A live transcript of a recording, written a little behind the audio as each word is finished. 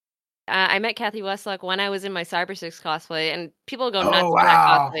I met Kathy Westlock when I was in my Cyber6 cosplay, and people go nuts Oh, for that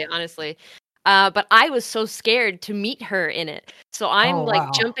wow. cosplay, honestly. But I was so scared to meet her in it. So I'm Oh, like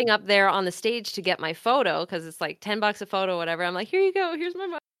wow. jumping up there on the stage to get my photo because it's like $10 a photo, whatever. I'm like, here you go. Here's my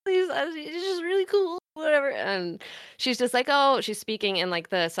model. Please. It's just really cool, whatever. And she's just like, oh, she's speaking in like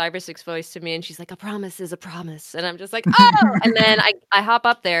the Cyber6 voice to me. And she's like, a promise is a promise. And I'm just like, oh. And then I hop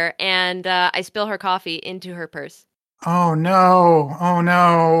up there and I spill her coffee into her purse. Oh, no. Oh,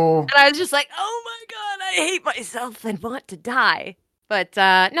 no. And I was just like, oh my God, I hate myself and want to die. But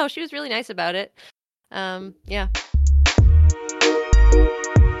no, she was really nice about it. Yeah.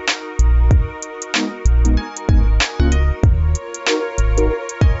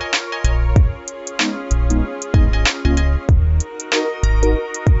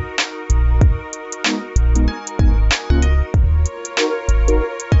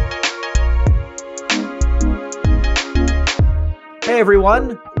 Hey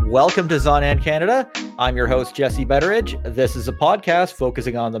everyone, welcome to Zonan Canada. I'm your host, Jesse Betteridge. This is a podcast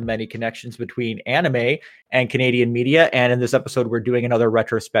focusing on the many connections between anime and Canadian media. And in this episode, we're doing another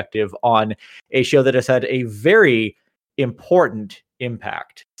retrospective on a show that has had a very important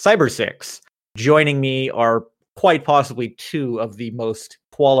impact, Cyber6. Joining me are quite possibly two of the most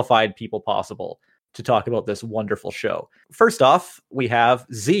qualified people possible to talk about this wonderful show. First off, we have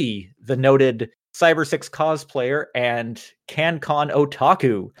Z, the noted Cyber6 cosplayer and CanCon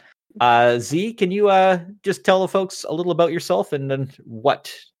otaku. Z, can you just tell the folks a little about yourself and then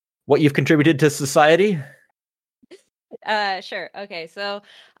what you've contributed to society? Sure. Okay, so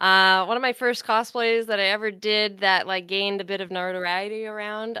one of my first cosplays that I ever did that like gained a bit of notoriety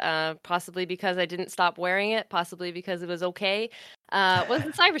around, possibly because I didn't stop wearing it, possibly because it was okay, was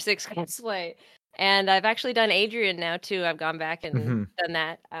the Cyber6 cosplay. And I've actually done Adrian now too. I've gone back and done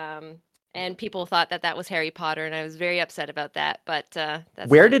that. And people thought that that was Harry Potter, and I was very upset about that. But that's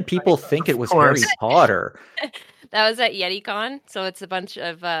where did people think it was Harry Potter? That was at YetiCon, so it's a bunch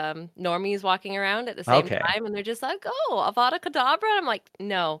of normies walking around at the same time, and they're just like, "Oh, Avada Kedavra." I'm like,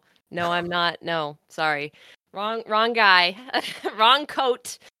 "No, I'm not. No, sorry, wrong guy, wrong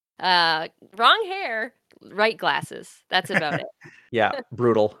coat, wrong hair, right glasses. That's about it." Yeah,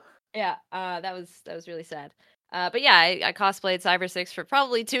 brutal. Yeah, that was really sad. But yeah, I cosplayed Cyber6 for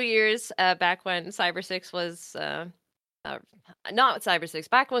probably 2 years, back when Cyber6 was not Cyber6,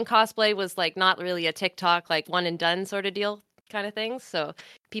 back when cosplay was like not really a TikTok like one and done sort of deal kind of thing. So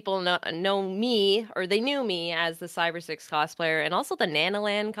people know me, or they knew me as the Cyber6 cosplayer and also the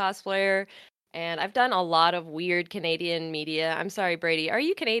Nanaland cosplayer. And I've done a lot of weird Canadian media. I'm sorry, Brady. Are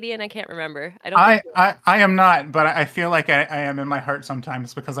you Canadian? I can't remember. I am not, but I feel like I am in my heart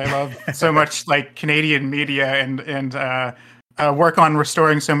sometimes because I love so much like Canadian media and work on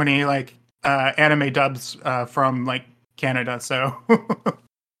restoring so many like anime dubs from like Canada. So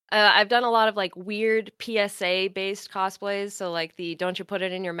I've done a lot of like weird PSA based cosplays. So like the "Don't You Put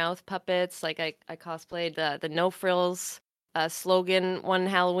It in Your Mouth" puppets. Like I cosplayed the No Frills slogan one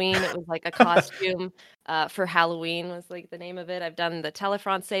Halloween. It was like a costume for Halloween was like the name of it. I've done the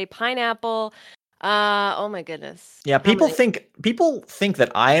Telefrancais pineapple. Oh my goodness. Yeah, people think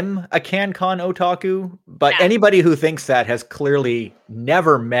that I'm a CanCon otaku, but anybody who thinks that has clearly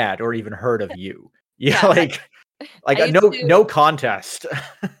never met or even heard of you. Yeah, like no contest.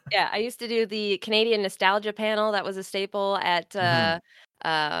 Yeah, I used to do the Canadian nostalgia panel. That was a staple at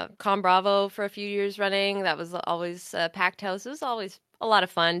Com Bravo for a few years running. That was always a packed house. It was always a lot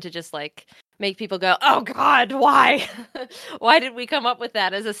of fun to just like make people go, "Oh God, why? Why did we come up with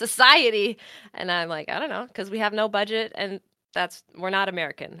that as a society?" And I'm like, I don't know, because we have no budget, and we're not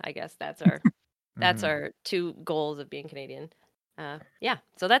American. I guess that's our our two goals of being Canadian. Yeah,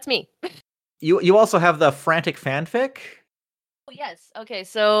 so that's me. You also have the Frantic Fanfic. Oh, yes. Okay.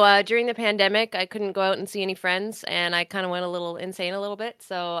 So during the pandemic, I couldn't go out and see any friends, and I kind of went a little insane a little bit.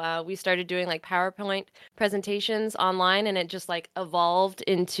 So we started doing like PowerPoint presentations online, and it just like evolved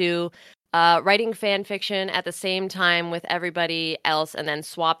into writing fan fiction at the same time with everybody else, and then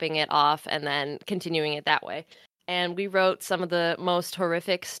swapping it off, and then continuing it that way. And we wrote some of the most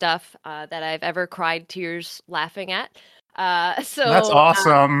horrific stuff that I've ever cried tears laughing at. So that's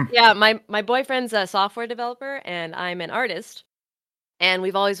awesome. Yeah, my boyfriend's a software developer, and I'm an artist. And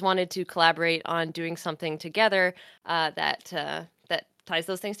we've always wanted to collaborate on doing something together that ties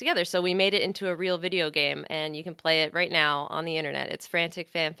those things together. So we made it into a real video game, and you can play it right now on the internet. It's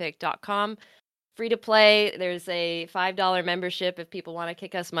franticfanfic.com. Free to play. There's a $5 membership if people want to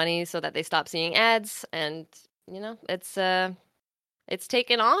kick us money so that they stop seeing ads. And, it's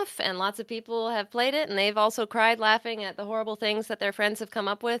taken off, and lots of people have played it, and they've also cried laughing at the horrible things that their friends have come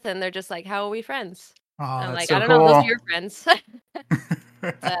up with, and they're just like, how are we friends? Oh, I'm like, so I don't cool. know, those are your friends.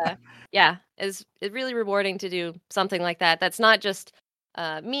 yeah, it's really rewarding to do something like that. That's not just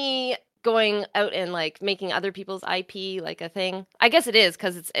me going out and like making other people's IP like a thing. I guess it is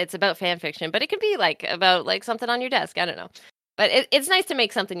because it's about fan fiction, but it could be like about like something on your desk. I don't know, but it's nice to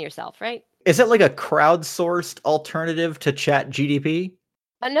make something yourself, right? Is it like a crowdsourced alternative to Chat GDP?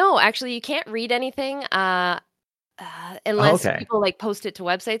 No, actually, you can't read anything unless Okay. people like post it to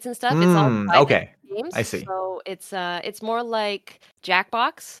websites and stuff. It's all private Okay. games, I see. so it's more like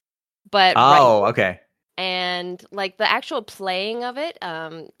Jackbox, but Oh, okay. and like the actual playing of it,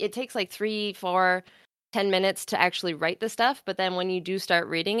 it takes like 3 4 10 minutes to actually write the stuff, but then when you do start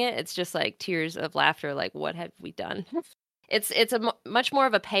reading it, it's just like tears of laughter, like what have we done. It's much more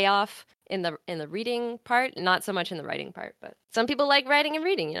of a payoff in the reading part, not so much in the writing part, but some people like writing and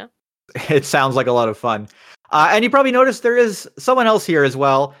reading, you know. It sounds like a lot of fun. And you probably noticed there is someone else here as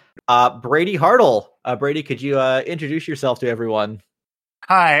well, Brady Hartle. Brady, could you introduce yourself to everyone?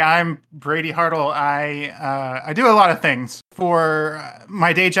 Hi, I'm Brady Hartle. I do a lot of things. For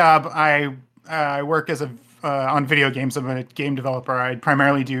my day job, I work as on video games. I'm a game developer. I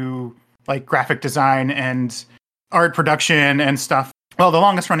primarily do like graphic design and art production and stuff. Well, the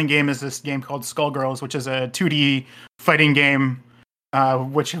longest running game is this game called Skullgirls, which is a 2D fighting game,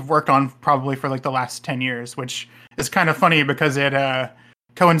 which I've worked on probably for like the last 10 years, which is kind of funny because it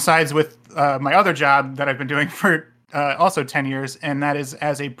coincides with my other job that I've been doing for also 10 years, and that is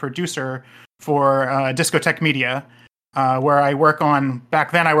as a producer for Discotek Media, where I work on,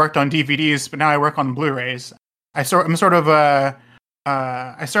 back then I worked on DVDs, but now I work on Blu-rays. I started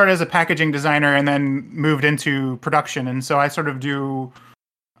as a packaging designer and then moved into production, and so I sort of do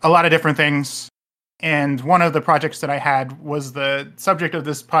a lot of different things. And one of the projects that I had was the subject of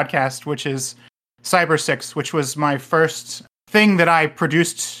this podcast, which is Cyber 6, which was my first thing that I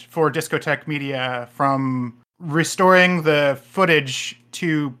produced for Discotek Media, from restoring the footage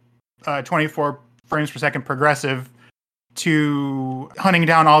to 24 frames per second progressive, to hunting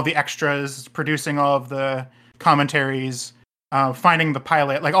down all the extras, producing all of the commentaries, finding the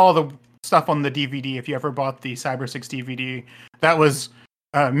pilot, like all the stuff on the DVD. If you ever bought the Cyber 6 DVD, that was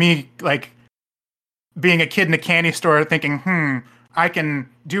me like being a kid in a candy store thinking, I can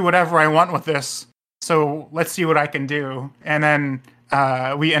do whatever I want with this, so let's see what I can do. And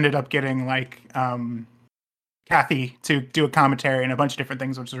then we ended up getting like Kathy to do a commentary and a bunch of different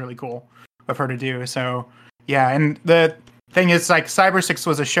things, which is really cool of her to do. So yeah, and the thing is, like, Cyber 6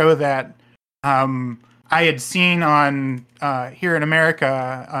 was a show that I had seen on here in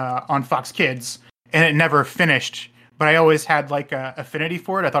America on Fox Kids, and it never finished. But I always had like a affinity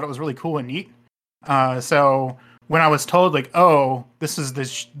for it. I thought it was really cool and neat. So when I was told like, oh, this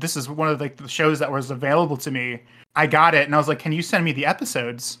is one of like the shows that was available to me, I got it, and I was like, can you send me the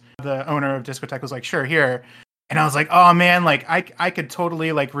episodes? The owner of Discotek was like, sure, here. And I was like, oh man, like I could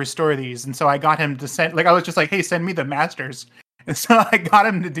totally like restore these. And so I got him to send, like, I was just like, hey, send me the masters. And so I got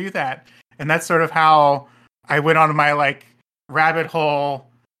him to do that. And that's sort of how I went on my like rabbit hole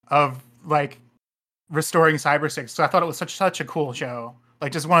of like restoring Cyber 6. So I thought it was such a cool show.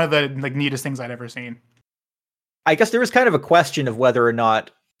 Like, just one of the like neatest things I'd ever seen. I guess there was kind of a question of whether or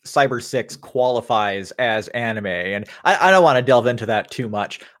not Cyber 6 qualifies as anime. And I don't want to delve into that too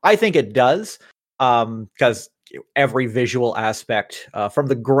much. I think it does, because every visual aspect from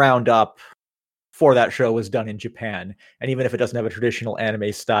the ground up for that show was done in Japan. And even if it doesn't have a traditional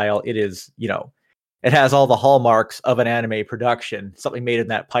anime style, it is, it has all the hallmarks of an anime production, something made in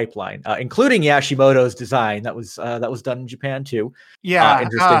that pipeline, including Yashimoto's design that was done in Japan too. Yeah,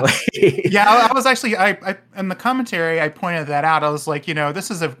 interestingly. Yeah, I was actually, I in the commentary I pointed that out. I was like,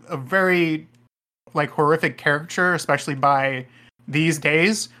 this is a very like horrific caricature, especially by these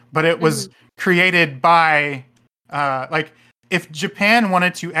days. But it was created by like, if Japan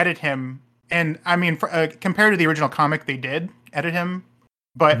wanted to edit him, and I mean, compared to the original comic, they did edit him.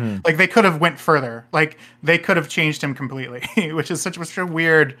 But like, they could have went further. Like, they could have changed him completely, which is such a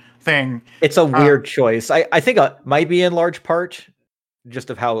weird thing. It's a weird choice. I think it might be in large part just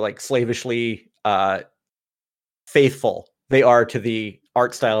of how like slavishly faithful they are to the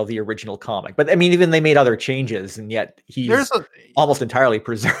art style of the original comic. But I mean, even they made other changes, and yet he's almost entirely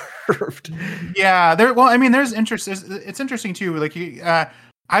preserved. Yeah, there's interest. It's interesting too. Like,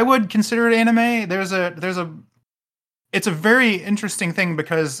 I would consider it anime. It's a very interesting thing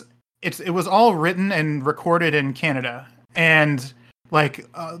because it was all written and recorded in Canada, and like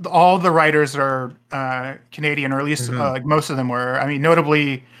all the writers are Canadian, or at least like most of them were. I mean,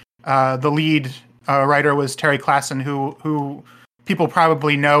 notably, the lead writer was Terry Klassen, who people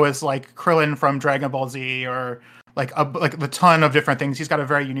probably know as like Krillin from Dragon Ball Z, or like the ton of different things. He's got a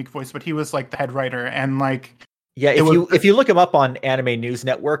very unique voice, but he was like the head writer, and like Yeah, if you look him up on Anime News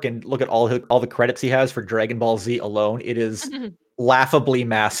Network and look at all the credits he has for Dragon Ball Z alone, it is laughably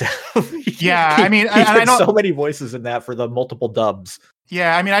massive. Yeah, he, I mean, he and I did don't. so many voices in that for the multiple dubs.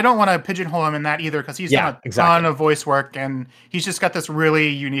 Yeah, I mean, I don't want to pigeonhole him in that either because he's done a ton of voice work and he's just got this really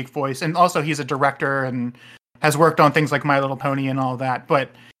unique voice. And also, he's a director and has worked on things like My Little Pony and all that. But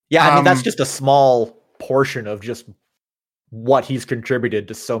yeah, I mean, that's just a small portion of just what he's contributed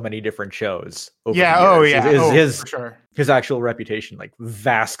to so many different shows. Over the years. For sure. His actual reputation like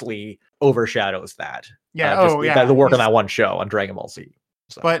vastly overshadows that. Yeah, the work on that one show on Dragon Ball Z.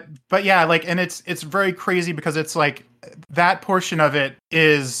 So. But yeah, like, and it's very crazy because it's like that portion of it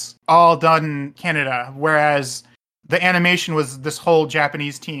is all done in Canada, whereas the animation was this whole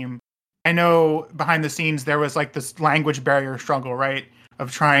Japanese team. I know behind the scenes there was like this language barrier struggle, right,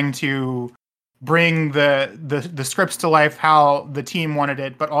 of trying to bring the scripts to life how the team wanted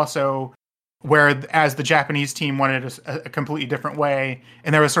it, but also whereas the Japanese team wanted it a completely different way,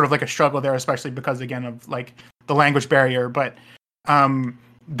 and there was sort of like a struggle there, especially because again of like the language barrier, but.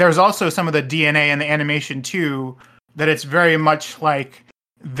 There's also some of the DNA in the animation too, that it's very much like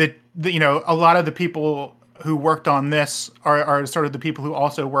the a lot of the people who worked on this are sort of the people who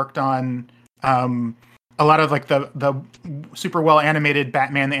also worked on a lot of like the super well animated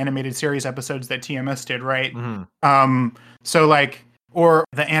Batman the Animated Series episodes that TMS did, right? Mm-hmm. So like, or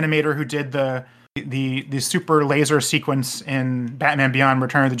the animator who did the super laser sequence in Batman Beyond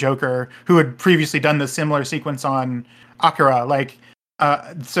Return of the Joker, who had previously done the similar sequence on Akira, like,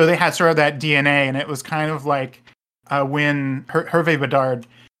 so they had sort of that DNA, and it was kind of like when Hervé Bedard,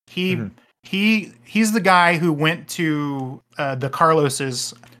 he's the guy who went to the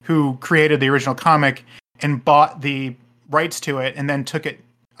Carloses, who created the original comic, and bought the rights to it, and then took it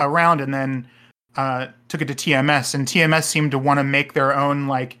around, and then took it to TMS, and TMS seemed to want to make their own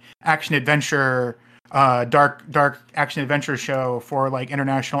like action adventure, dark action adventure show for like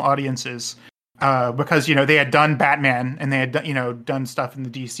international audiences. Because they had done Batman and they had done stuff in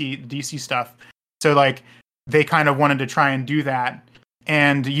the DC stuff, so like they kind of wanted to try and do that,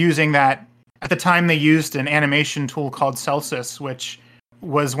 and using that at the time they used an animation tool called Celsius, which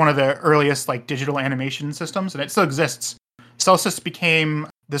was one of the earliest like digital animation systems, and it still exists. Celsius became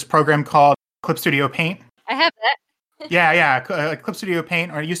this program called Clip Studio Paint. I have that. yeah, Clip Studio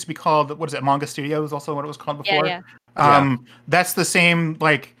Paint, or it used to be called Manga Studio was also what it was called before. Yeah. That's the same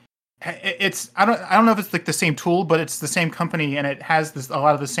like. It's I don't know if it's like the same tool, but it's the same company and it has a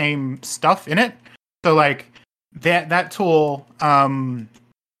lot of the same stuff in it. So like that tool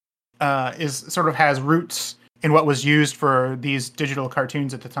is sort of has roots in what was used for these digital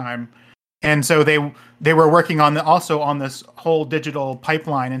cartoons at the time, and so they were working on also on this whole digital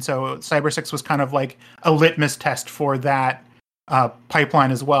pipeline, and so Cyber 6 was kind of like a litmus test for that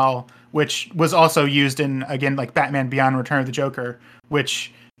pipeline as well, which was also used in again like Batman Beyond Return of the Joker,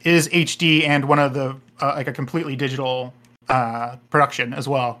 which is HD and one of the like a completely digital production as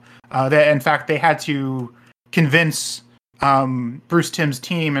well. That in fact they had to convince Bruce Timm's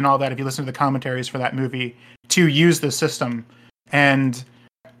team and all that, if you listen to the commentaries for that movie, to use the system. And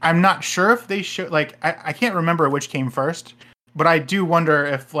I'm not sure if they should like I can't remember which came first, but I do wonder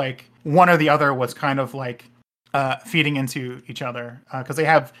if like one or the other was kind of like feeding into each other because they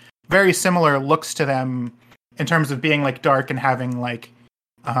have very similar looks to them in terms of being like dark and having like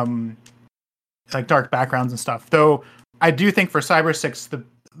dark backgrounds and stuff. Though I do think for Cyber 6,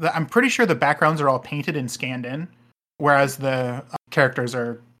 I'm pretty sure the backgrounds are all painted and scanned in, whereas the characters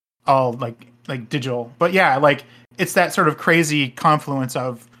are all like digital. But yeah, like it's that sort of crazy confluence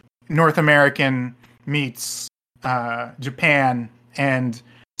of North American meets Japan, and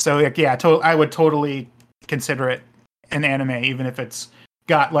so like yeah, I would totally consider it an anime, even if it's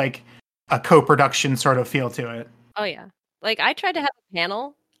got like a co-production sort of feel to it. Oh yeah. Like, I tried to have a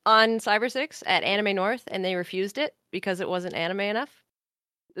panel on Cyber 6 at Anime North, and they refused it because it wasn't anime enough.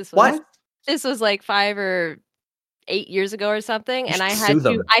 This was like 5 or 8 years ago or something, and I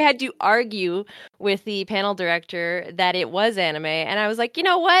had to argue with the panel director that it was anime, and I was like, you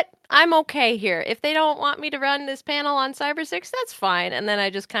know what? I'm okay here. If they don't want me to run this panel on Cyber 6, that's fine. And then I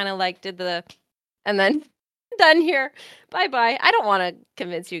just kind of like did and then done here. Bye-bye. I don't want to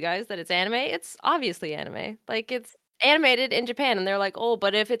convince you guys that it's anime. It's obviously anime. Like, it's animated in Japan, and they're like, oh,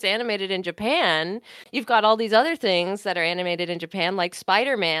 but if it's animated in Japan, you've got all these other things that are animated in Japan, like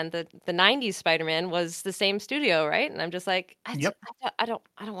Spider-Man. The 90s Spider-Man was the same studio, right? And I'm just like, I don't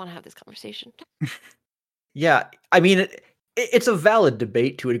want to have this conversation. Yeah, I mean, it's a valid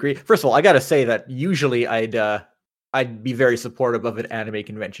debate to a degree. First of all, I gotta say that usually I'd be very supportive of an anime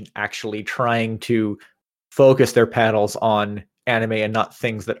convention actually trying to focus their panels on anime and not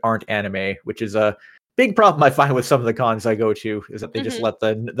things that aren't anime, which is big problem I find with some of the cons I go to is that they just Mhm. let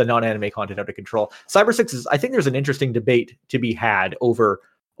the non-anime content out of control. Cyber Six is, I think there's an interesting debate to be had over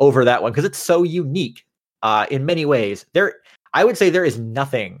that one because it's so unique in many ways. I would say there is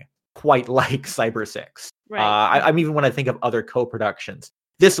nothing quite like Cyber Six. Right. I'm even when I think of other co-productions,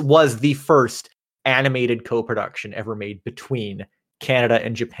 this was the first animated co-production ever made between Canada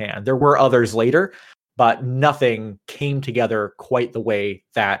and Japan. There were others later, but nothing came together quite the way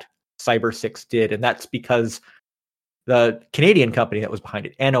that Cyber Six did, and that's because the Canadian company that was behind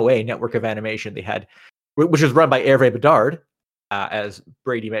it, NOA, Network of Animation, they had, which was run by Hervé Bedard, as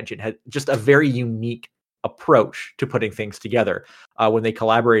Brady mentioned, had just a very unique approach to putting things together when they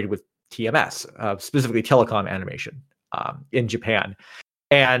collaborated with TMS, specifically Telecom Animation in Japan.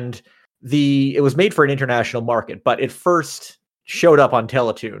 And it was made for an international market, but it first showed up on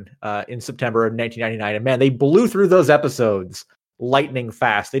Teletoon in September of 1999. And man, they blew through those episodes lightning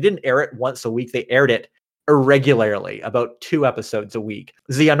fast. They didn't air it once a week. They aired it irregularly, about 2 episodes a week.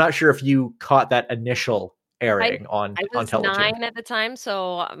 Z, I'm not sure if you caught that initial airing on I was Teletoon. 9 at the time,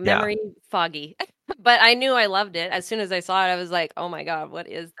 so memory foggy. But I knew I loved it. As soon as I saw it, I was like, "Oh my god, what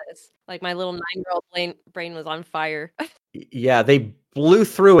is this?" Like my little 9-year-old brain was on fire. Yeah, they blew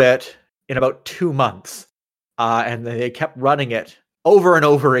through it in about 2 months, and they kept running it over and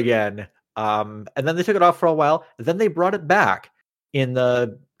over again. And then they took it off for a while. Then they brought it back in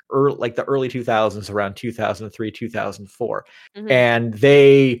the early 2000s, around 2003, 2004, Mhm. and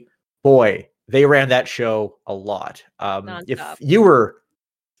they ran that show a lot. If Nonstop.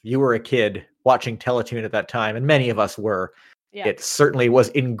 you were a kid watching Teletoon at that time, and many of us were, Yeah. it certainly was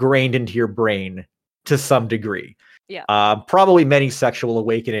ingrained into your brain to some degree. Yeah. Probably many sexual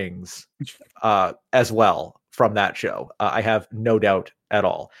awakenings as well from that show. I have no doubt at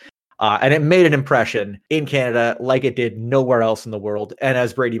all. And it made an impression in Canada like it did nowhere else in the world. And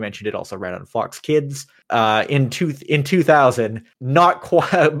as Brady mentioned, it also ran on Fox Kids in 2000. Not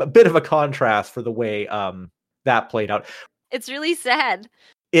quite a bit of a contrast for the way that played out. It's really sad.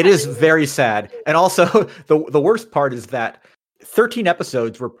 It is very sad. And also, the worst part is that 13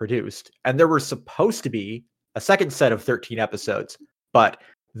 episodes were produced, and there were supposed to be a second set of 13 episodes. But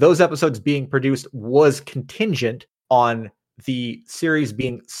those episodes being produced was contingent on the series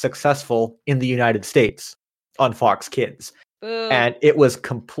being successful in the United States on Fox Kids. Boo. And it was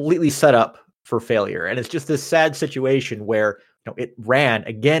completely set up for failure. And it's just this sad situation where it ran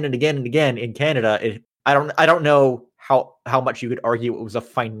again and again and again in Canada. I don't know how much you could argue it was a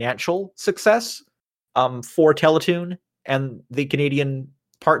financial success for Teletoon and the Canadian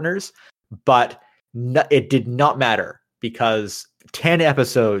partners, but it did not matter because 10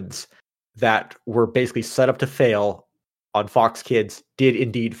 episodes that were basically set up to fail on Fox Kids did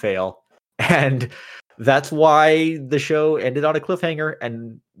indeed fail. And that's why the show ended on a cliffhanger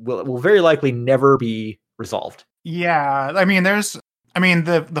and will very likely never be resolved. Yeah, I mean,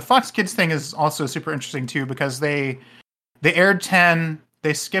 the Fox Kids thing is also super interesting too because they aired 10,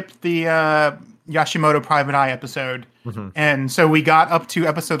 they skipped the Yashimoto Private Eye episode, and so we got up to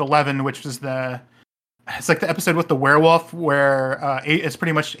episode 11, which was it's like the episode with the werewolf where it's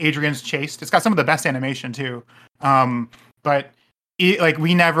pretty much Adrian's chased. It's got some of the best animation too, but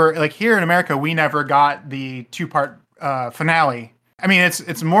we never, here in America, we never got the 2-part finale. I mean,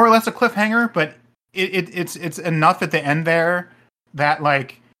 it's more or less a cliffhanger, but it's enough at the end there that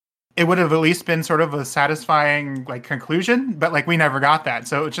it would have at least been sort of a satisfying conclusion, but we never got that.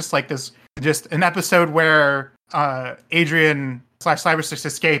 So it's just just an episode where Adrian / Cyber Six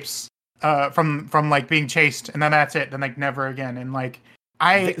escapes from being chased, and then that's it. Then never again. And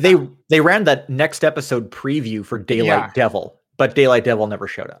they ran that next episode preview for Daylight Devil, but Daylight Devil never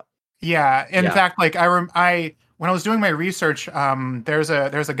showed up. Yeah, in fact, I when I was doing my research, there's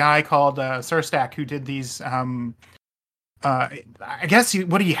a guy called Surstak who did these. I guess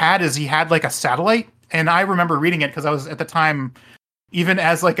what he had a satellite, and I remember reading it because I was at the time, even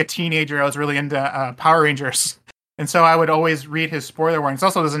as a teenager, I was really into Power Rangers, and so I would always read his spoiler warnings.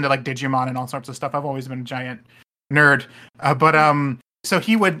 Also, was into Digimon and all sorts of stuff. I've always been a giant nerd, so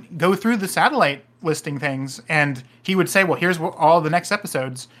he would go through the satellite listing things, and he would say, "Well, here's all the next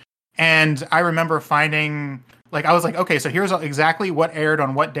episodes," and I remember finding I was okay, so here's exactly what aired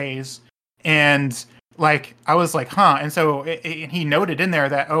on what days, and I was huh. And so he noted in there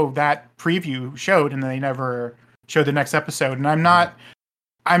that, that preview showed, and then they never showed the next episode. And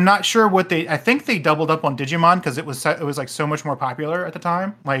I'm not sure I think they doubled up on Digimon because it was so much more popular at the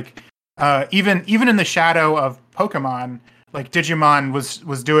time. Even in the shadow of Pokemon, Digimon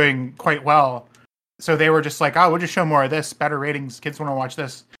was doing quite well. So they were just we'll just show more of this, better ratings. Kids want to watch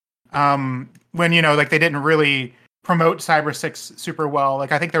this. When, they didn't really promote Cyber Six super well.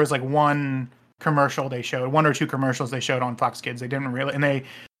 I think there was one commercial they showed, one or two commercials they showed on Fox Kids. They didn't really, and they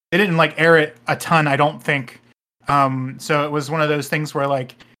didn't like air it a ton, I don't think. So it was one of those things where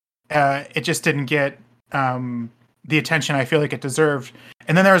like it just didn't get the attention I feel like it deserved.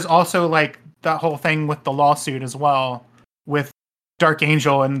 And then there's also like that whole thing with the lawsuit as well, with Dark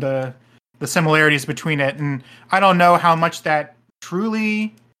Angel and the similarities between it. And I don't know how much that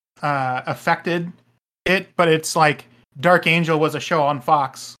truly affected it, but it's like Dark Angel was a show on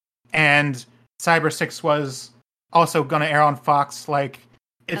Fox, and Cyber 6 was also going to air on Fox. Like,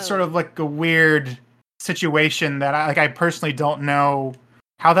 it's sort of like a weird situation that I personally don't know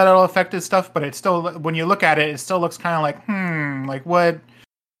how that'll affect his stuff, but it's still, when you look at it, it still looks kind of like, like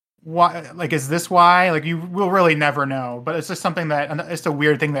why, like, is this why? Like, you will really never know, but it's just something that, it's a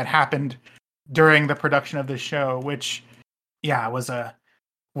weird thing that happened during the production of this show, which, yeah,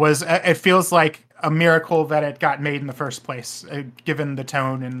 it feels like a miracle that it got made in the first place, given the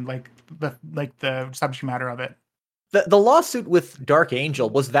tone and the subject matter of it. The lawsuit with Dark Angel,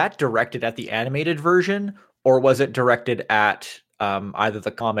 was that directed at the animated version, or was it directed at either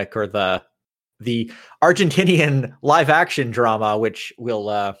the comic or the Argentinian live action drama, which we'll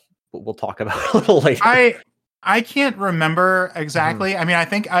talk about a little later? I can't remember exactly. I mean, I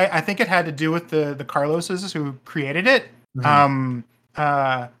think it had to do with the Carloses who created it.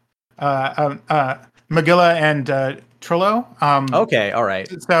 Magilla and Trillo. Okay, all right.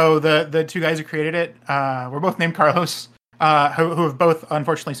 So the two guys who created it were both named Carlos, who have both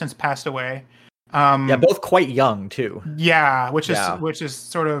unfortunately since passed away. Both quite young too. Yeah, which is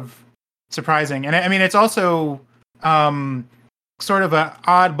sort of surprising, and I mean it's also sort of an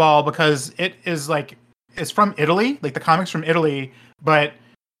oddball because it is like it's from Italy, like the comics from Italy, but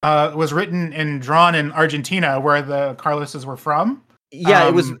was written and drawn in Argentina, where the Carloses were from. Yeah,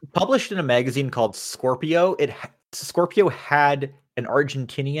 it was published in a magazine called Scorpio. Scorpio had an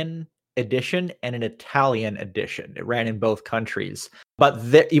Argentinian edition and an Italian edition. It ran in both countries. But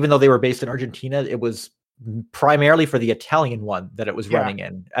even though they were based in Argentina, it was primarily for the Italian one that it was running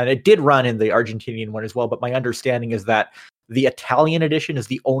in. And it did run in the Argentinian one as well. But my understanding is that the Italian edition is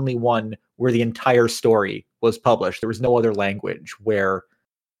the only one where the entire story was published. There was no other language where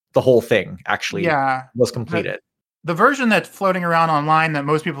the whole thing actually was completed. The version that's floating around online that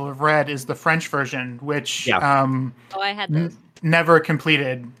most people have read is the French version, which I had those. Never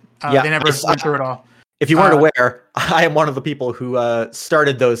completed. They never went through it all. If you weren't aware, I am one of the people who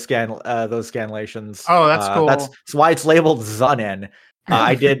started those scanlations. Oh, that's cool. That's why it's labeled Zonen.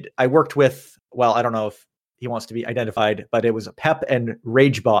 I worked with, well, I don't know if he wants to be identified, but it was Pep and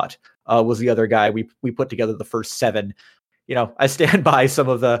Ragebot was the other guy. We put together the first 7. You know, I stand by some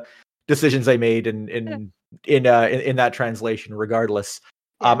of the decisions I made in that translation, regardless.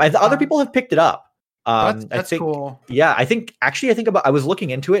 And other people have picked it up. That's cool. Yeah, I think I was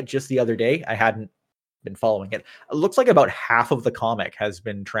looking into it just the other day. I hadn't been following it. It looks like about half of the comic has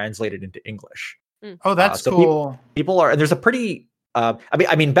been translated into English. Oh, that's cool. People are, and there's a pretty.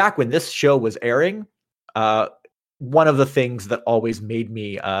 I mean, back when this show was airing, one of the things that always made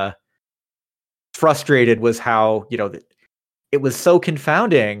me frustrated was how it was so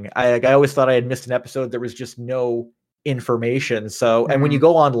confounding. I always thought I had missed an episode. There was just no information. So, and when you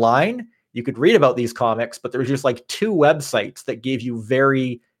go online, you could read about these comics, but there was just like 2 websites that gave you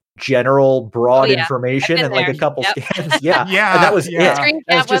very general, broad information and like a couple scans. Yeah. And that was it. Screen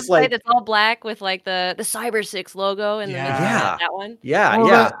cap website like, that's all black with like the Cyber 6 logo and that one.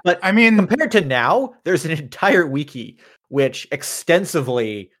 Yeah. But I mean, compared to now, there's an entire wiki which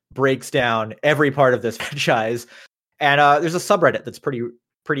extensively breaks down every part of this franchise. And there's a subreddit that's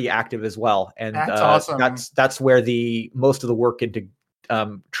pretty active as well. And that's awesome. That's where most of the work into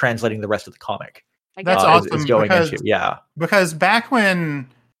translating the rest of the comic that's awesome is going into. Yeah. Because back when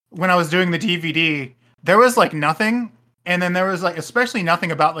I was doing the DVD, there was like nothing. And then there was like especially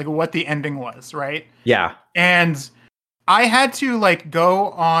nothing about like what the ending was, right? Yeah. And I had to like go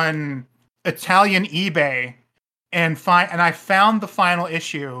on Italian eBay and I found the final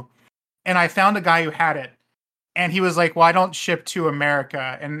issue, and I found a guy who had it. And he was like, well, I don't ship to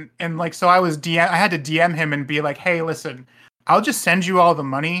America. And like, so I had to DM him and be like, hey, listen, I'll just send you all the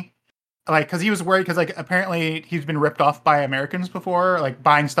money. Like, cause he was worried, cause like, apparently he's been ripped off by Americans before, like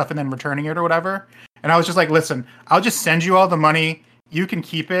buying stuff and then returning it or whatever. And I was just like, listen, I'll just send you all the money. You can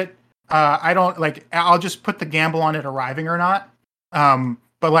keep it. I'll just put the gamble on it arriving or not.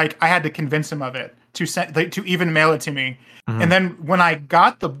 But like, I had to convince him of it to even mail it to me. Mm-hmm. And then when I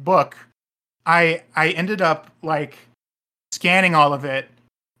got the book, I ended up like scanning all of it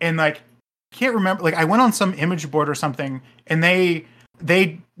and like can't remember, like I went on some image board or something and they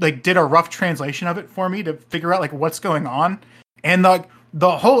like did a rough translation of it for me to figure out like what's going on. And like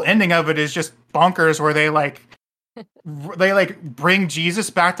the whole ending of it is just bonkers, where they bring Jesus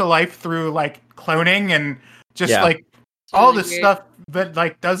back to life through like cloning and just like all this stuff that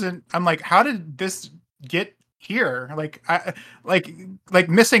like doesn't. I'm like, how did this get here? Like I like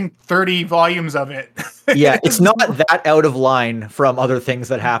missing 30 volumes of it. Yeah, it's not that out of line from other things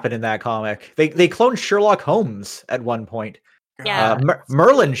that happen in that comic. They cloned Sherlock Holmes at one point. Yeah,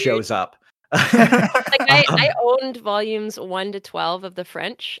 Merlin shows up. Like I owned volumes 1 to 12 of the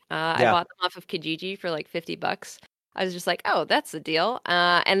French. I bought them off of Kijiji for like $50. I was just like, oh, that's the deal.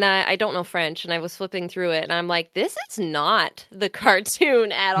 And I don't know French, and I was flipping through it, and I'm like, this is not the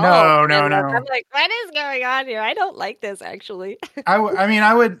cartoon at all. No. I'm like, what is going on here? I don't like this, actually. I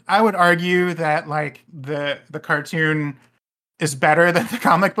would argue that like the cartoon is better than the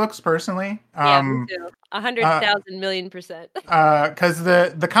comic books, personally. Yeah, me too. 100,000,000,000%. Because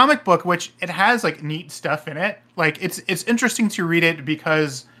the comic book, which it has like neat stuff in it, like it's interesting to read it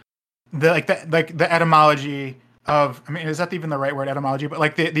because the etymology of, I mean, is that even the right word, etymology? But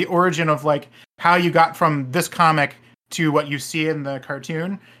like the origin of like how you got from this comic to what you see in the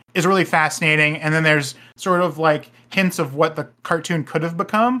cartoon is really fascinating. And then there's sort of like hints of what the cartoon could have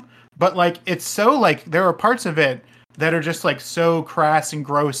become. But like it's so like there are parts of it that are just like so crass and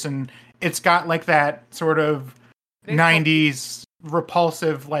gross, and it's got like that sort of 90s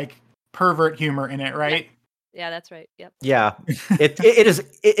repulsive like pervert humor in it, right? Yeah, that's right. Yep. Yeah,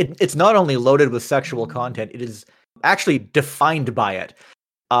 it's not only loaded with sexual content; it is actually defined by it.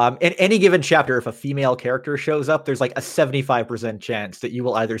 In any given chapter, if a female character shows up, there's like a 75% chance that you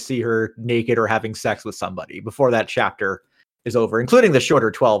will either see her naked or having sex with somebody before that chapter is over, including the shorter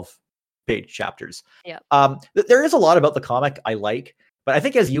 12-page chapters. Yeah. There is a lot about the comic I like, but I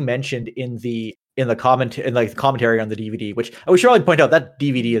think, as you mentioned in the commentary on the DVD, which I should probably point out, that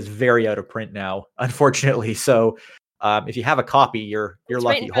DVD is very out of print now, unfortunately. So if you have a copy, you're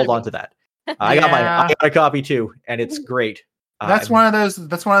lucky. Hold on to that. I got a copy too, and it's great. That's one of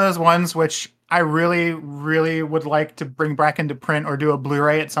those ones which I really, really would like to bring back into print or do a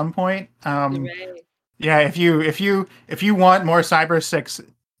Blu-ray at some point. Yeah, if you want more Cyber 6,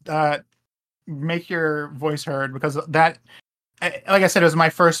 make your voice heard, because that, like I said, it was my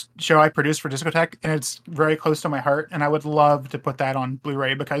first show I produced for Discotheque, and it's very close to my heart, and I would love to put that on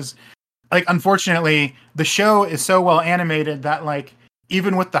Blu-ray, because like unfortunately the show is so well animated that like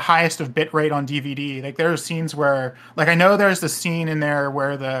even with the highest of bitrate on DVD, like there are scenes where, like, I know there's the scene in there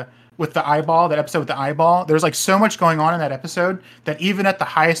where that episode with the eyeball, there's like so much going on in that episode that even at the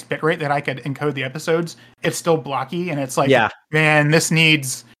highest bitrate that I could encode the episodes, it's still blocky, and it's like, man, this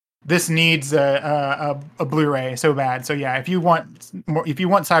needs a Blu-ray so bad. So yeah, if you want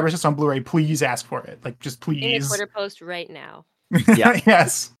Cyber 6 on Blu-ray, please ask for it. Like, just please. In the Twitter post right now. Yeah.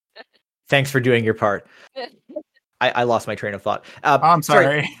 Yes. Thanks for doing your part. I lost my train of thought. I'm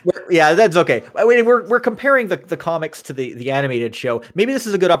sorry. Yeah, that's okay. I mean, we're comparing the comics to the animated show. Maybe this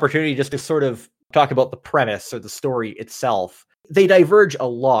is a good opportunity just to sort of talk about the premise or the story itself. They diverge a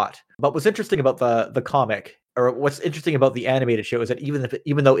lot, but what's interesting about the comic, or what's interesting about the animated show, is that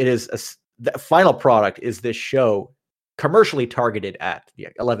even though it is the final product is this show commercially targeted at the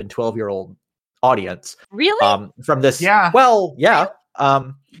 11, 12-year-old audience. Really? From this, yeah. Well, yeah.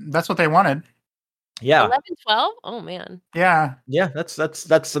 That's what they wanted. Yeah. 11, 12? Oh man. Yeah. Yeah, that's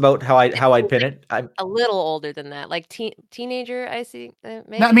about how I'd pin it. I'm a little older than that, like teenager. I see.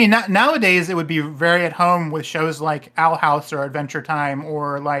 Maybe. I mean, nowadays it would be very at home with shows like Owl House or Adventure Time,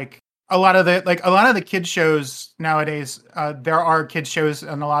 or like a lot of the kids shows nowadays. There are kids shows,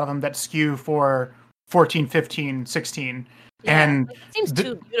 and a lot of them that skew for 14, 15, 16. Yeah, and it seems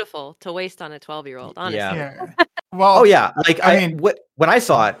too beautiful to waste on a 12-year-old, honestly. Yeah. Well, oh yeah. Like, I mean, when I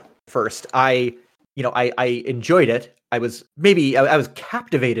saw it first, I enjoyed it. I was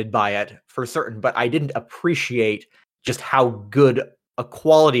captivated by it for certain, but I didn't appreciate just how good a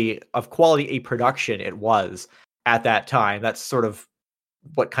quality a production it was at that time. That's sort of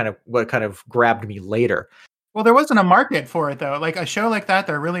what kind of grabbed me later. Well, there wasn't a market for it though. Like a show like that,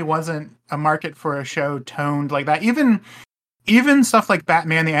 there really wasn't a market for a show toned like that. Even stuff like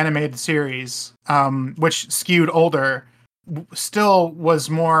Batman the Animated Series, which skewed older, still was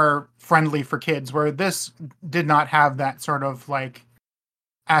more friendly for kids, where this did not have that sort of like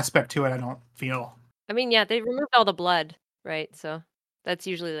aspect to it, I don't feel. I mean, yeah, they removed all the blood, right? So that's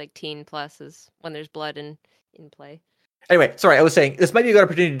usually like teen plus is when there's blood in play. Anyway, sorry, I was saying this might be a good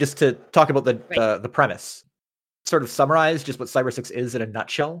opportunity just to talk about the premise, sort of summarize just what Cyber 6 is in a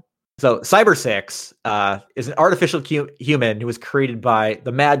nutshell. So Cyber 6 is an artificial human who was created by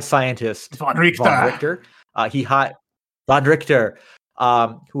the mad scientist Von Richter. Von Richter,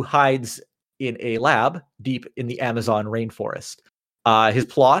 who hides in a lab deep in the Amazon rainforest. His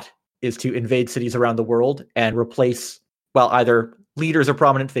plot is to invade cities around the world and replace, well, either leaders or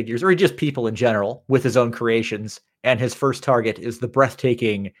prominent figures, or just people in general, with his own creations. And his first target is the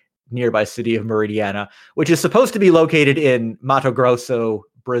breathtaking nearby city of Meridiana, which is supposed to be located in Mato Grosso,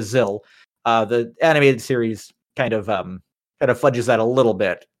 Brazil. The animated series kind of fudges that a little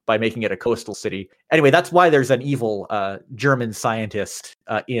bit by making it a coastal city. Anyway, that's why there's an evil German scientist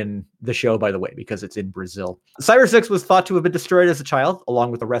in the show, by the way, because it's in Brazil. Cyber 6 was thought to have been destroyed as a child,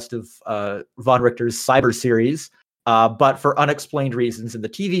 along with the rest of Von Richter's Cyber series. But for unexplained reasons, in the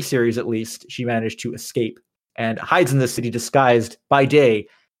TV series at least, she managed to escape and hides in the city disguised by day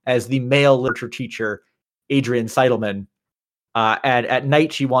as the male literature teacher, Adrian Seidelman. And at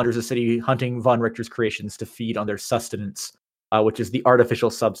night, she wanders the city hunting Von Richter's creations to feed on their sustenance, which is the artificial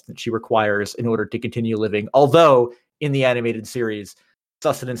substance she requires in order to continue living. Although in the animated series,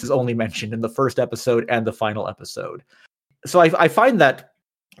 sustenance is only mentioned in the first episode and the final episode. So I find that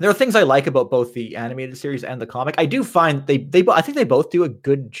there are things I like about both the animated series and the comic. I do find I think they both do a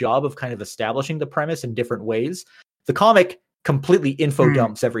good job of kind of establishing the premise in different ways. The comic completely info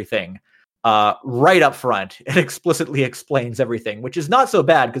dumps everything right up front and explicitly explains everything, which is not so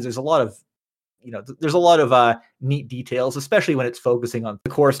bad because there's a lot of neat details, especially when it's focusing on the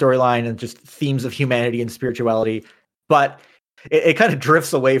core storyline and just themes of humanity and spirituality. But it kind of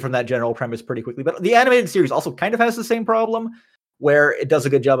drifts away from that general premise pretty quickly. But the animated series also kind of has the same problem, where it does a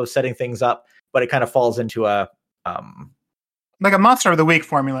good job of setting things up, but it kind of falls into a like a Monster of the Week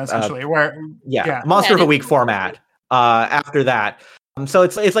formula, essentially. Monster of the Week format. After that, so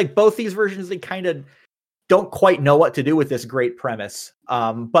it's like both these versions, they kind of don't quite know what to do with this great premise.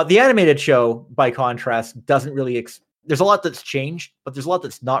 But the animated show, by contrast, doesn't really. There's a lot that's changed, but there's a lot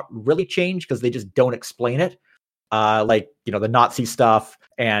that's not really changed because they just don't explain it. The Nazi stuff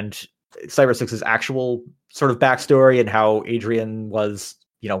and Cyber 6's actual sort of backstory and how Adrian was,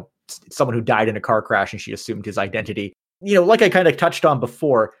 someone who died in a car crash and she assumed his identity. Like I kind of touched on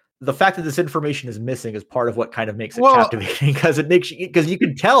before, the fact that this information is missing is part of what kind of makes it captivating, because you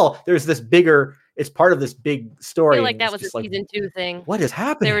can tell there's this bigger, it's part of this big story. I feel like that was a season 2 thing. What is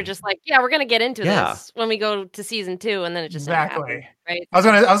happening? They were just like, we're going to get into this when we go to season 2. And then it just happened, right? I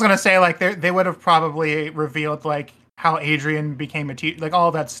was going to say, like, they would have probably revealed, like, how Adrian became a teacher, like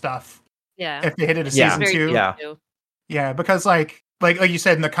all that stuff. Yeah. If they hit it a season 2. Yeah. Because like you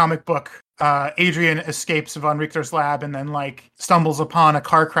said in the comic book, Adrian escapes Von Richter's lab and then like stumbles upon a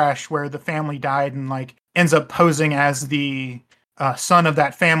car crash where the family died and like ends up posing as the son of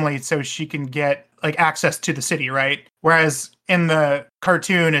that family so she can get like access to the city, right? Whereas in the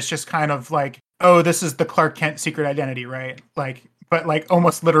cartoon, it's just kind of like, oh, this is the Clark Kent secret identity, right? Like, but like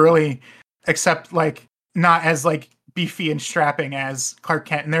almost literally, except like not as like beefy and strapping as Clark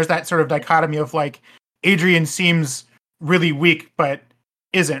Kent. And there's that sort of dichotomy of like Adrian seems really weak, but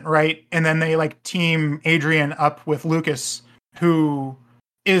isn't, right? And then they like team Adrian up with Lucas, who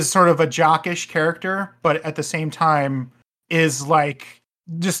is sort of a jockish character, but at the same time is like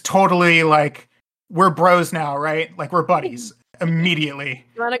just totally like, we're bros now, right? Like we're buddies immediately.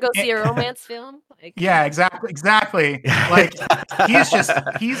 You want to go see a romance film? Like... Yeah, exactly. Like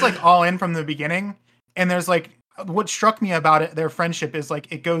he's like all in from the beginning. And there's like, what struck me about it, their friendship is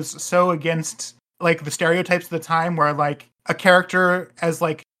like, it goes so against like the stereotypes of the time where like a character as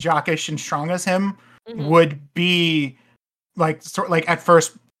like jockish and strong as him would be like, at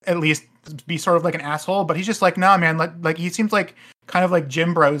first, at least be sort of like an asshole, but he's just like, nah, man, like he seems like kind of like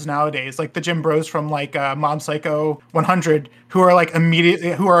gym bros nowadays, like the gym bros from like Mob Psycho 100, who are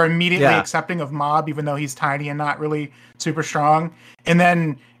immediately accepting of Mob, even though he's tiny and not really super strong. And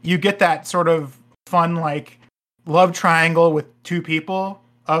then you get that sort of fun like love triangle with two people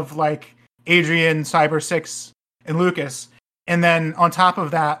of like Adrian, Cyber 6, and Lucas. And then on top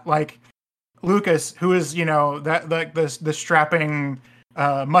of that, like Lucas, who is, that like the strapping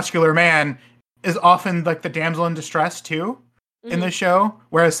muscular man, is often like the damsel in distress too in the show,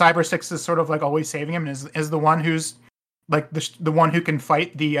 whereas Cyber 6 is sort of like always saving him and is the one who's like the one who can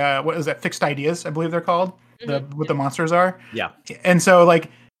fight the what is that, fixed ideas, I believe they're called, what the monsters are. Yeah. And so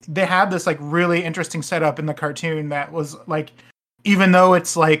like they have this like really interesting setup in the cartoon that was like, even though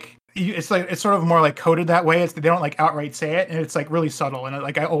it's sort of more like coded that way, they don't like outright say it, and it's like really subtle, and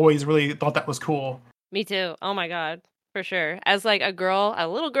like I always really thought that was cool. Me too. Oh my god, for sure. As like a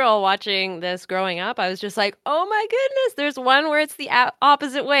little girl watching this growing up, I was just like, oh my goodness, there's one where it's the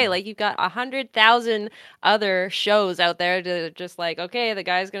opposite way. Like you've got 100,000 other shows out there to just like, okay, the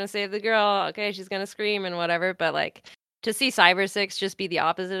guy's gonna save the girl, okay, she's gonna scream and whatever, but like to see Cyber 6 just be the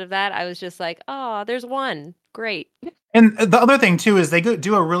opposite of that, I was just like, oh, there's one. great. And the other thing too is they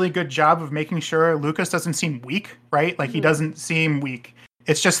do a really good job of making sure Lucas doesn't seem weak, right? Like he doesn't seem weak.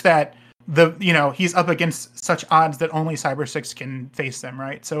 It's just that he's up against such odds that only Cyber Six can face them,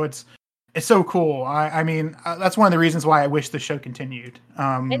 right? So it's so cool. I mean, that's one of the reasons why I wish the show continued.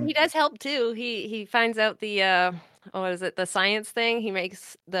 And he does help too. He finds out the what is it? The science thing. He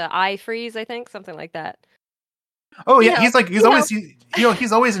makes the eye freeze. I think something like that. Oh yeah, he's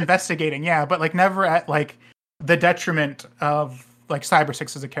always investigating. Yeah, but like never at like the detriment of like Cyber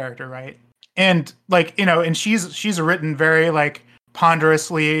Six as a character, right? And like and she's written very like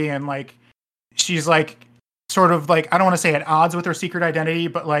ponderously, and like she's like sort of like, I don't want to say at odds with her secret identity,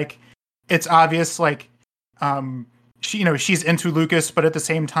 but like it's obvious like she's into Lucas, but at the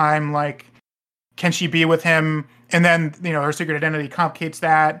same time like can she be with him? And then her secret identity complicates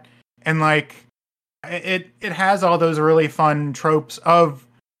that, and like it has all those really fun tropes of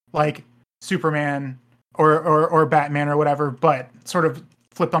like Superman or Batman or whatever, but sort of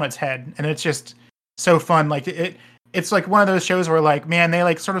flipped on its head, and it's just so fun. Like it's like one of those shows where like, man, they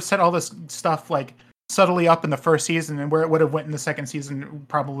like sort of set all this stuff like subtly up in the first season, and where it would have went in the second season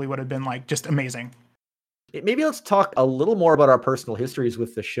probably would have been like just amazing. Maybe let's talk a little more about our personal histories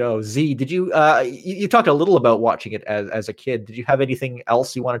with the show. Z, did you you talked a little about watching it as a kid. Did you have anything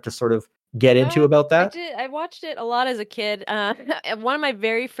else you wanted to sort of get into about that? I watched it a lot as a kid. One of my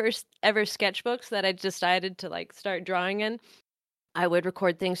very first ever sketchbooks that I decided to like start drawing in, I would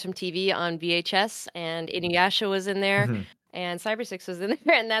record things from TV on VHS, and Inuyasha was in there, and Cyber Six was in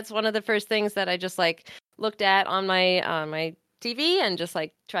there, and that's one of the first things that I just like looked at on my TV and just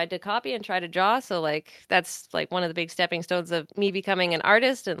like tried to copy and try to draw. So like that's like one of the big stepping stones of me becoming an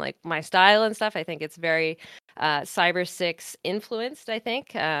artist and like my style and stuff. I think it's very Cyber Six influenced, I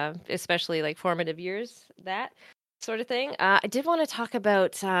think, especially like formative years, that sort of thing. I did want to talk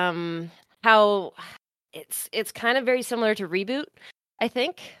about how it's kind of very similar to Reboot, I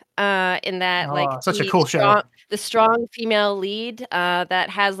think, in that like such a cool show. The strong female lead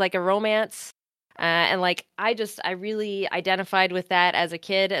that has like a romance. And like I really identified with that as a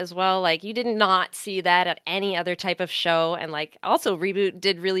kid as well. Like you did not see that at any other type of show, and like also Reboot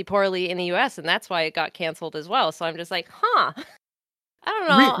did really poorly in the US, and that's why it got canceled as well. So I'm just like, I don't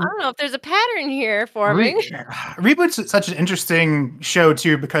know. I don't know if there's a pattern here forming. Reboot's such an interesting show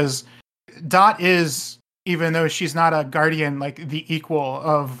too, because Dot is, even though she's not a guardian, like the equal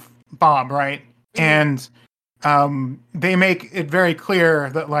of Bob, right? And they make it very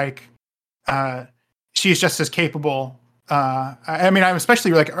clear that like she's just as capable. I mean, I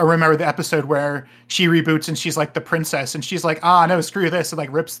especially like I remember the episode where she reboots and she's like the princess, and she's like, no, screw this, and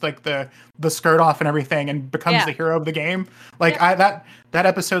like rips like the skirt off and everything, and becomes the hero of the game. Like that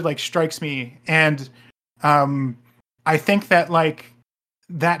episode like strikes me, and I think that like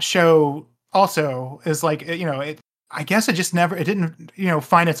that show also is like I guess it didn't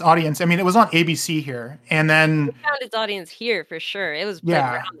find its audience. I mean, it was on ABC here, and then it found its audience here for sure. It was like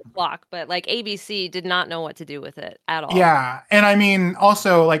around the block, but like ABC did not know what to do with it at all. Yeah, and I mean,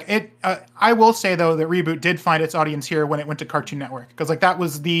 also like it. I will say though that Reboot did find its audience here when it went to Cartoon Network, because like that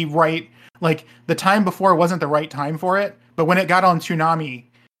was the right, like the time before wasn't the right time for it, but when it got on Toonami,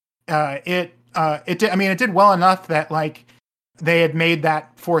 it did. I mean, it did well enough that like they had made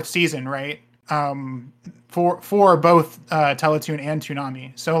that fourth season, right? For both Teletoon and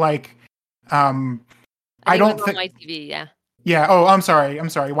Toonami. So like I don't think YTV, yeah. Oh, I'm sorry,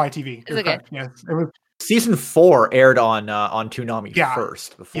 YTV. It's okay. Yes, it was. Season 4 aired on Toonami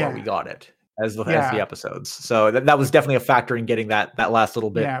first before we got it as the episodes. So that was definitely a factor in getting that last little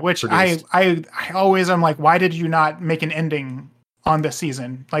bit. Yeah, which produced. I always am like, why did you not make an ending on this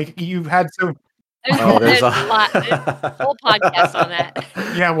season? Like you've had so. There's a lot. There's a whole podcast on that.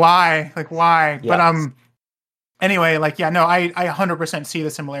 Yeah, why? Like why? Yes. But anyway, like I 100% see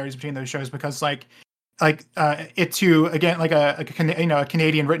the similarities between those shows, because like it too, again, like a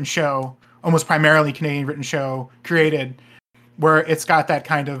Canadian written show, almost primarily Canadian written show created, where it's got that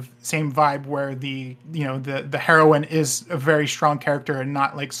kind of same vibe where the heroine is a very strong character and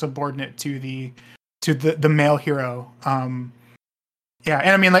not like subordinate to the male hero. Yeah,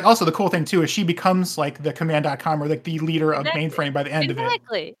 and I mean, like, also the cool thing too is she becomes like the Command.com, or like the leader of Mainframe by the end of it.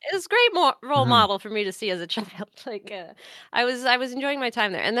 Exactly, it was a great role model for me to see as a child. Like, I was enjoying my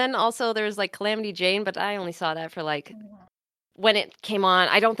time there, and then also there was like Calamity Jane, but I only saw that for like when it came on.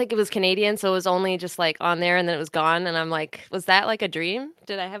 I don't think it was Canadian, so it was only just like on there, and then it was gone. And I'm like, was that like a dream?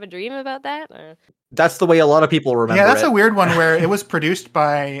 Did I have a dream about that? Or... That's the way a lot of people remember. Yeah, that's a weird one where it was produced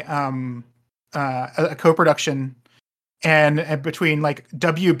by a co-production. And between like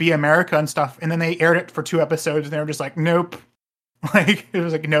WB America and stuff, and then they aired it for 2 episodes, and they were just like, nope. Like it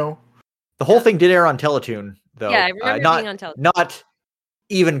was like no. The whole thing did air on Teletoon though. Yeah, I remember not being on television. not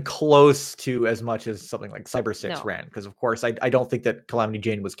even close to as much as something like Cyber 6 No. ran, because of course I don't think that Calamity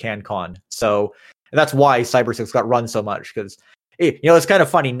Jane was CanCon. So and that's why Cyber 6 got run so much, because it's kind of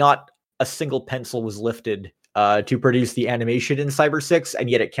funny, not a single pencil was lifted to produce the animation in Cyber 6, and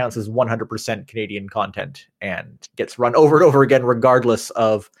yet it counts as 100% Canadian content and gets run over and over again regardless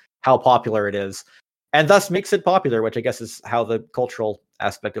of how popular it is, and thus makes it popular, which I guess is how the cultural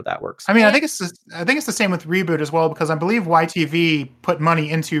aspect of that works. I mean, I think it's the same with Reboot as well, because I believe YTV put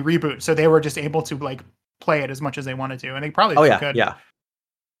money into Reboot, so they were just able to like play it as much as they wanted to, and they probably could. Yeah.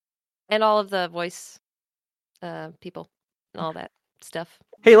 And all of the voice people and all that stuff.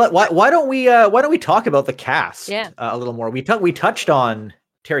 Hey, why don't we talk about the cast a little more? We touched on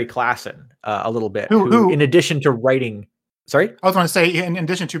Terry Klassen a little bit, who in addition to writing, sorry, I was going to say, in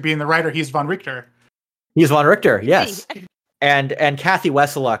addition to being the writer, he's Von Richter. He's Von Richter, yes. And Kathy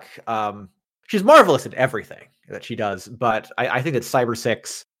Wesseluk, she's marvelous at everything that she does, but I think that Cyber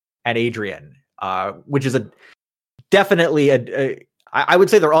 6 and Adrian, which is definitely I would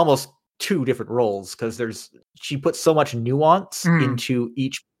say they're almost two different roles, because she puts so much nuance into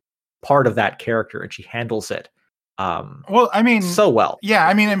each part of that character, and she handles it so well. Yeah,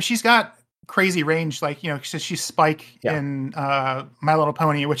 I mean, she's got crazy range, like, she's Spike in My Little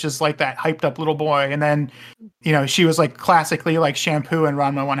Pony, which is like that hyped up little boy, and then she was like classically like Shampoo and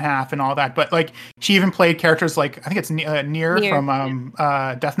Ranma 1/2 and all that, but like she even played characters like, I think it's Nier from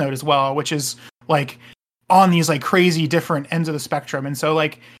Death Note as well, which is like on these like crazy different ends of the spectrum. And so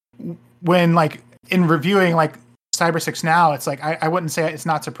like when like in reviewing like Cyber 6 now, it's like I wouldn't say it's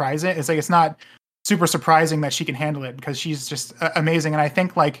not surprising. It's like it's not super surprising that she can handle it, because she's just amazing. And I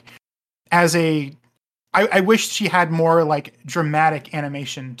think like I wish she had more like dramatic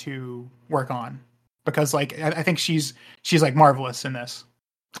animation to work on, because like I think she's like marvelous in this.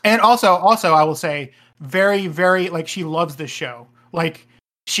 And also I will say very, very like she loves this show. Like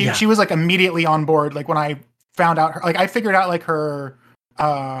she was like immediately on board. Like when I found out her, like I figured out like her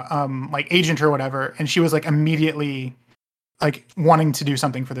like agent or whatever, and she was like immediately like wanting to do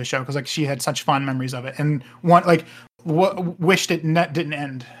something for the show, because like she had such fond memories of it and wished it didn't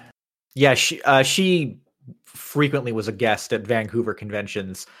end. Yeah, she frequently was a guest at Vancouver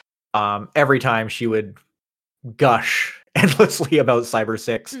conventions. Every time she would gush endlessly about Cyber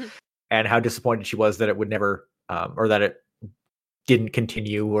 6 and how disappointed she was that it would never, or that it didn't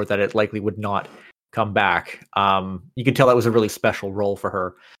continue, or that it likely would not come back. You could tell that was a really special role for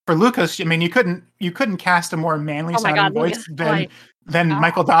her. For Lucas, I mean, you couldn't cast a more manly sounding voice than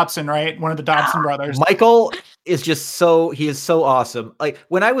Michael Dobson, right? One of the Dobson brothers. Michael is just he is so awesome. Like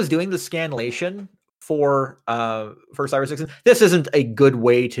when I was doing the scanlation for Cyber 6, this isn't a good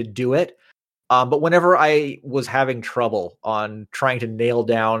way to do it. But whenever I was having trouble on trying to nail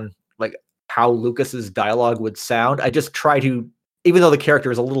down like how Lucas's dialogue would sound, I just try to, even though the character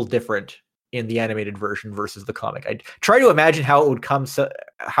is a little different in the animated version versus the comic, I try to imagine how it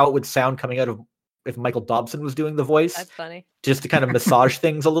would sound coming out of if Michael Dobson was doing the voice. That's funny. Just to kind of massage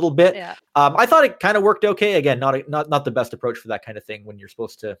things a little bit. Yeah. I thought it kind of worked okay. Again, not the best approach for that kind of thing when you're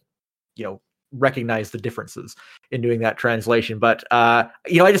supposed to, recognize the differences in doing that translation. But I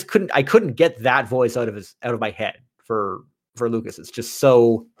couldn't get that voice out of my head for Lucas. It's just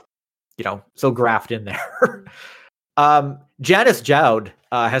so, so graphed in there. Janice Jowd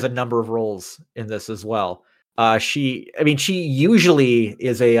has a number of roles in this as well. She usually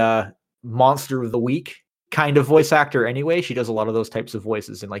is a Monster of the Week kind of voice actor anyway. She does a lot of those types of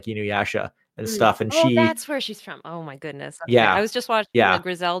voices in like Inuyasha and stuff. And that's where she's from. Oh my goodness. Okay. Yeah. I was just watching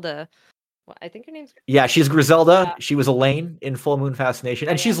Griselda. Well, I think her name's she's Griselda. Yeah. She was Elaine in Full Moon Fascination,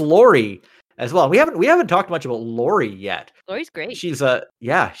 and she's Lori as well. We haven't talked much about Lori yet. Lori's great. She's she's got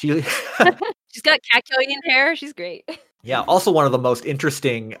cactoian hair. She's great. Yeah, also one of the most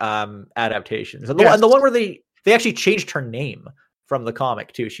interesting adaptations, and the one where they actually changed her name from the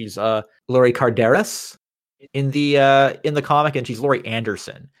comic too. She's Lori Carderas in the comic, and she's Lori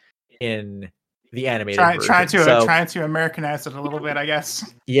Anderson in the animated version. Trying to Americanize it a little bit, I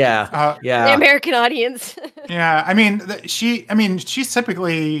guess. Yeah, the American audience. Yeah, I mean, she's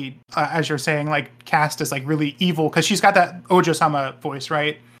typically, as you're saying, like cast as like really evil, because she's got that Ojo-sama voice,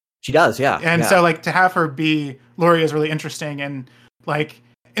 right? She does, yeah. And so like to have her be Lori is really interesting, and like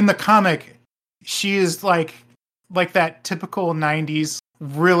in the comic, she is like that typical 90s,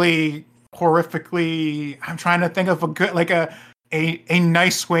 really horrifically. I'm trying to think of a good a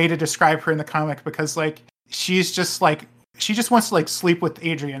nice way to describe her in the comic, because like she just wants to like sleep with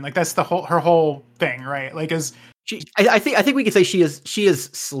Adrian. Like that's her whole thing, right? Like I think we could say she is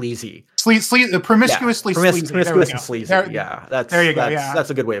sleazy. Promiscuously sleazy. Promiscuous and sleazy. There you go. That's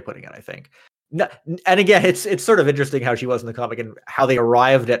a good way of putting it, I think. No, and again, it's sort of interesting how she was in the comic and how they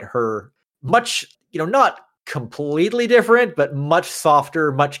arrived at her much, not completely different, but much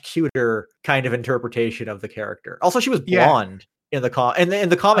softer, much cuter kind of interpretation of the character. Also, she was blonde in the comic and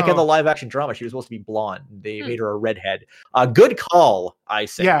the live action drama. She was supposed to be blonde. They made her a redhead. Good call, I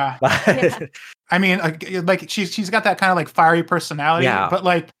say. Yeah. I mean, like she's got that kind of like fiery personality. Yeah. But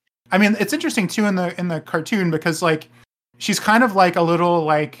like, I mean, it's interesting too in the cartoon because like she's kind of like a little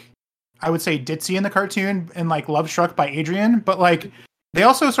like, I would say ditzy in the cartoon and like Love Struck by Adrian, but like they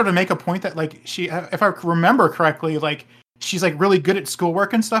also sort of make a point that like she, if I remember correctly, like she's like really good at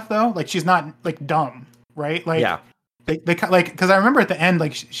schoolwork and stuff though. Like she's not like dumb, right? Like they like, because I remember at the end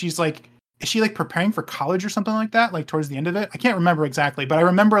like she's like, is she like preparing for college or something like that? Like towards the end of it, I can't remember exactly, but I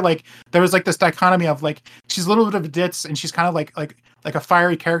remember like there was like this dichotomy of like she's a little bit of a ditz and she's kind of like a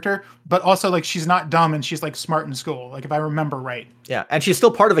fiery character, but also like she's not dumb and she's like smart in school. Like if I remember right. Yeah, and she's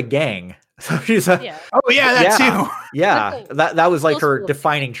still part of a gang. So she's oh yeah, that too. Yeah, that was like her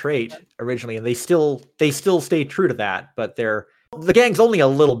defining trait originally, and they still stay true to that. But the gang's only a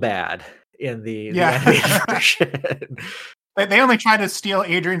little bad in the animated version. They only try to steal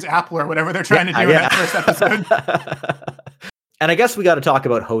Adrian's apple or whatever they're trying to do in that first episode. And I guess we got to talk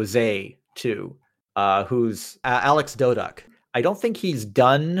about Jose too, who's Alex Doduk. I don't think he's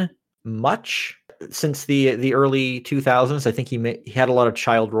done much since the early 2000s. I think he had a lot of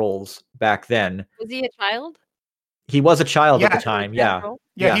child roles back then. Was he a child? He was a child at the time. Yeah.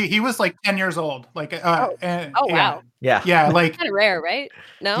 He was like 10 years old. Like wow. Yeah, like kind of rare, right?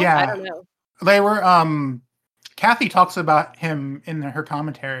 No, yeah, I don't know. They were Kathy talks about him in her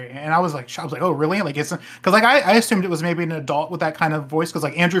commentary, and I was like, oh, really? Like, it's because like I assumed it was maybe an adult with that kind of voice, because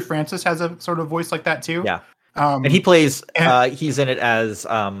like Andrew Francis has a sort of voice like that too. Yeah, and he plays. He's in it as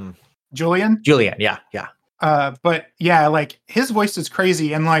Julian. Yeah. But yeah, like his voice is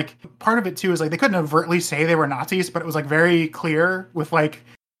crazy, and like part of it too is like they couldn't overtly say they were Nazis, but it was like very clear with like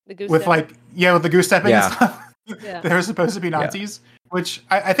with the goose stepping and stuff. They're supposed to be Nazis, which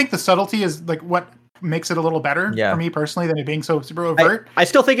I think the subtlety is like what makes it a little better for me personally than it being so super overt. I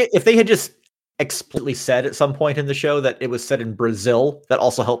still think if they had just explicitly said at some point in the show that it was set in Brazil,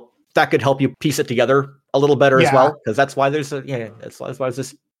 that could help you piece it together a little better as well, because that's why there's that's why there's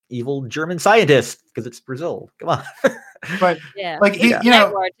this evil German scientist, because it's Brazil. Come on. But like he,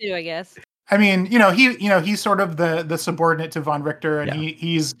 too, I guess. I mean, he's sort of the subordinate to Von Richter, and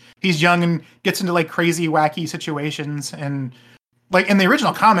he's young and gets into like crazy, wacky situations, and like in the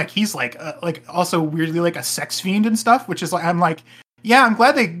original comic, he's like also weirdly like a sex fiend and stuff, which is like I'm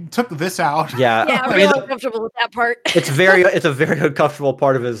glad they took this out. Yeah, I'm really uncomfortable with that part. It's a very uncomfortable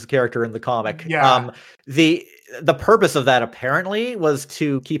part of his character in the comic. Yeah. The purpose of that apparently was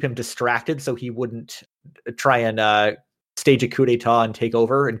to keep him distracted so he wouldn't try and stage a coup d'etat and take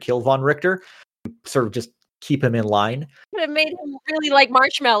over and kill Von Richter. Sort of just keep him in line. Could have made him really like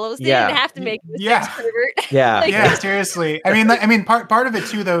marshmallows. They didn't have to make him a sex pervert. Yeah. Seriously. I mean, part of it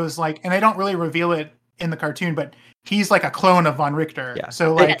too, though, is like, and they don't really reveal it in the cartoon, but he's like a clone of Von Richter. Yeah.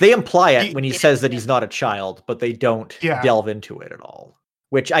 So like they imply it when he says that he's not a child, but they don't delve into it at all.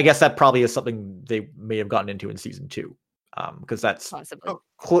 Which I guess that probably is something they may have gotten into in season 2, because that's possibly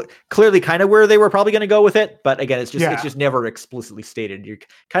clearly kind of where they were probably going to go with it. But again, it's just never explicitly stated. You're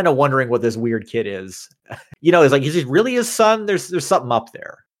kind of wondering what this weird kid is. It's like, is he really his son? There's something up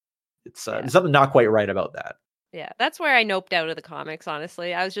there. It's there's something not quite right about that. Yeah, that's where I noped out of the comics.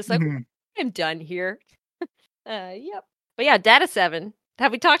 Honestly, I was just like, I'm done here. Yep. But yeah, Data 7.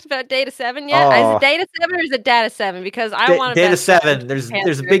 Have we talked about Data 7 yet? Is it Data 7 or is it Data 7 ? Because I want to Data 7. There's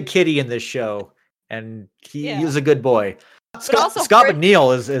a big kitty in this show, and he was a good boy. Scott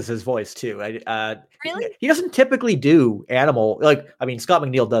McNeil is his voice too. Really? He doesn't typically do animal. Scott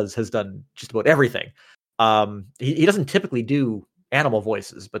McNeil has done just about everything. He doesn't typically do animal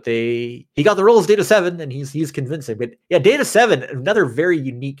voices, but he got the role as Data 7, and he's convincing. But yeah, Data 7, another very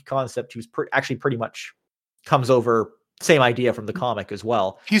unique concept. Who's actually pretty much comes over. Same idea from the comic as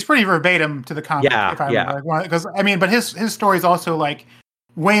well. He's pretty verbatim to the comic. Because but his story is also like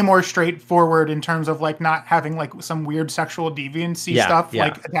way more straightforward in terms of like not having like some weird sexual deviancy stuff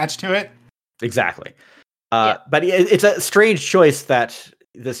like attached to it. Exactly. But it's a strange choice that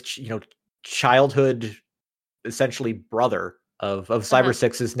this childhood essentially brother of Cyber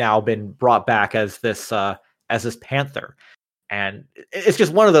Six has now been brought back as this Panther, and it's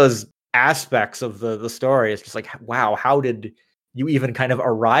just one of those aspects of the story. It's just like, wow, how did you even kind of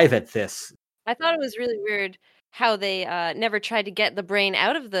arrive at this? I thought it was really weird how they never tried to get the brain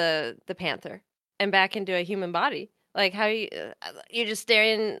out of the Panther and back into a human body. Like how you just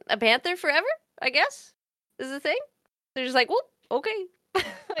staring a panther forever, I guess, is the thing. They're just like, well, okay.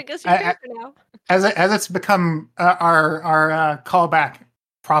 I guess you're a character now. As it's become our callback,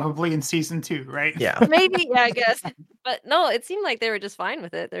 probably in season 2, right? Yeah. Maybe, yeah, I guess. But no, it seemed like they were just fine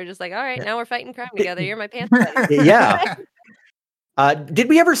with it. They're just like, all right, now we're fighting crime together. You're my pants buddy. Yeah. Did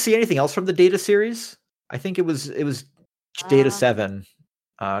we ever see anything else from the Data series? I think it was Data 7.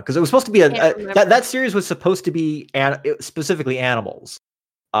 Because it was supposed to be that series was supposed to be specifically animals,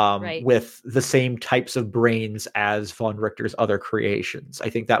 Right. with the same types of brains as von Richter's other creations. I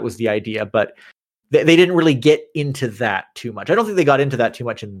think that was the idea, but they didn't really get into that too much. I don't think they got into that too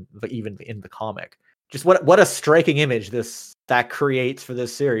much even in the comic. Just what a striking image that creates for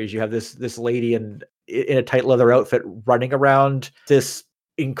this series. You have this lady in a tight leather outfit running around this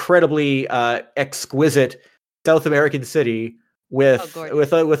incredibly exquisite South American city with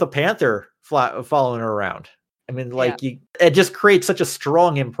a panther following her around. I mean, like, it just creates such a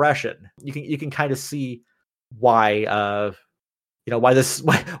strong impression. You can kind of see why why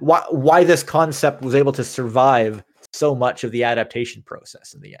this concept was able to survive so much of the adaptation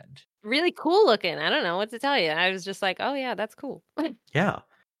process in the end. Really cool looking. I don't know what to tell you. I was just like, oh yeah, that's cool. Yeah.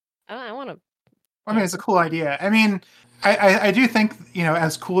 I want to. I mean, it's a cool idea. I mean, I do think,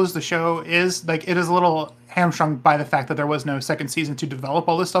 as cool as the show is, like, it is a little hamstrung by the fact that there was no second season to develop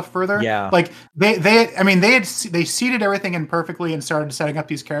all this stuff further. Yeah. Like, they seeded everything in perfectly and started setting up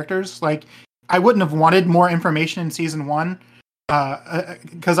these characters. Like, I wouldn't have wanted more information in season 1,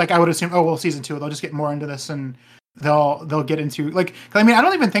 because like I would assume, season 2 they'll just get more into this and they'll get into, like, I mean, I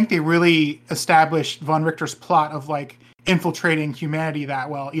don't even think they really established von Richter's plot of like infiltrating humanity that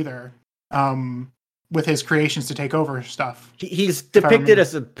well either. With his creations to take over stuff. He's depicted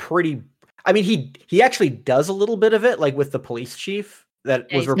as a pretty... I mean, he actually does a little bit of it, like with the police chief that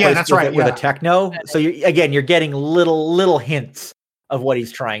was replaced with a techno. So you're getting little hints of what he's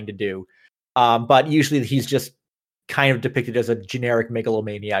trying to do. But usually he's just kind of depicted as a generic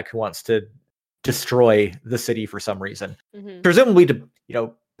megalomaniac who wants to destroy the city for some reason. Mm-hmm. Presumably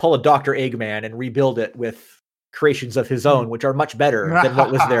to, pull a Dr. Eggman and rebuild it with creations of his own, which are much better than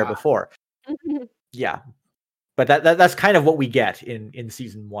what was there before. Yeah, but that's kind of what we get in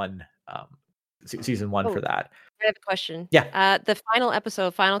season 1. Season 1 for that. I have a question. Yeah. The final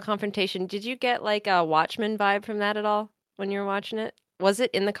episode, Final Confrontation. Did you get like a Watchmen vibe from that at all when you were watching it? Was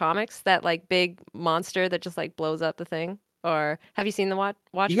it in the comics, that like big monster that just like blows up the thing? Or have you seen the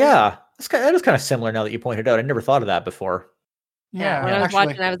Watchmen? Yeah, that is kind of similar now that you pointed out. I never thought of that before. Yeah, when I was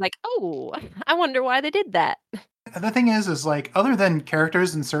watching, I was like, oh, I wonder why they did that. The thing is like, other than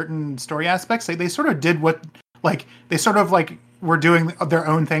characters and certain story aspects, they sort of did what, like, they sort of like were doing their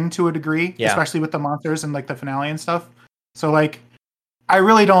own thing to a degree, especially with the monsters and like the finale and stuff. So like, I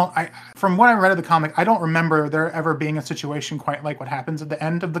really don't, from what I read of the comic, I don't remember there ever being a situation quite like what happens at the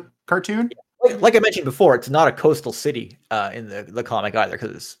end of the cartoon. Like I mentioned before, it's not a coastal city in the comic either,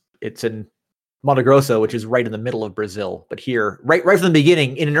 because it's in Mato Grosso, which is right in the middle of Brazil. But here, right from the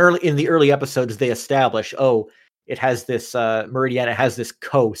beginning, in the early episodes, they establish, it has this Meridiana, it has this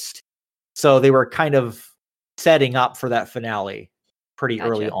coast. So they were kind of setting up for that finale pretty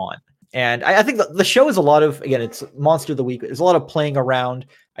early on. And I think the show is a lot of, again, it's Monster of the Week. There's a lot of playing around.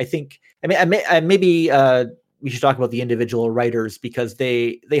 I think, maybe we should talk about the individual writers, because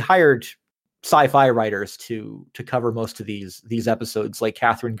they hired sci-fi writers to cover most of these episodes, like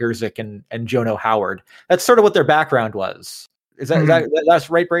Catherine Gerzik and Jono Howard. That's sort of what their background was. Is that's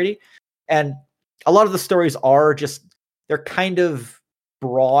right, Brady? And a lot of the stories are just, they're kind of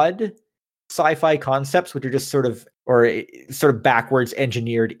broad sci-fi concepts, which are just sort of backwards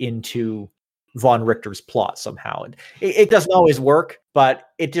engineered into von Richter's plot somehow. And it doesn't always work, but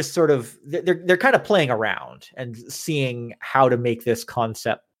it just sort of, they're kind of playing around and seeing how to make this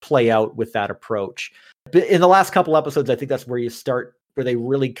concept play out with that approach. But in the last couple episodes, I think that's where they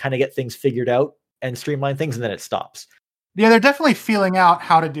really kind of get things figured out and streamline things, and then it stops. Yeah, they're definitely feeling out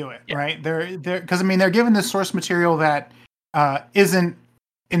how to do it, right? They're because they're given this source material that isn't,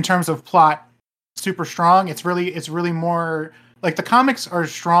 in terms of plot, super strong. It's really more like, the comics are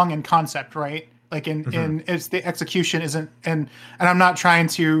strong in concept, right? Like in it's the execution isn't, and I'm not trying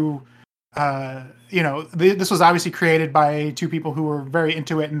to, this was obviously created by two people who were very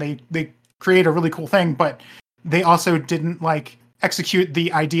into it, and they create a really cool thing, but they also didn't like execute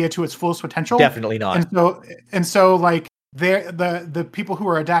the idea to its fullest potential. Definitely not. And so like, the people who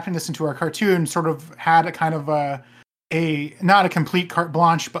are adapting this into our cartoon sort of had a kind of a not a complete carte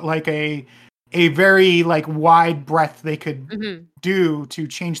blanche, but like a very like wide breadth they could do to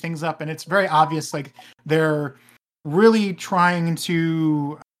change things up. And it's very obvious, like, they're really trying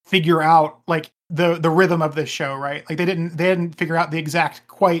to figure out like the rhythm of this show, right? Like they didn't figure out the exact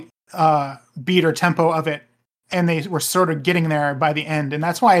quite beat or tempo of it and they were sort of getting there by the end, and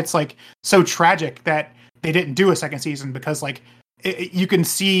that's why it's like so tragic that they didn't do a second season, because like you can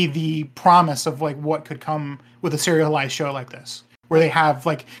see the promise of like what could come with a serialized show like this, where they have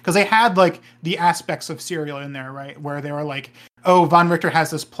like, because they had like the aspects of Serial in there, right? Where they were like, oh, Von Richter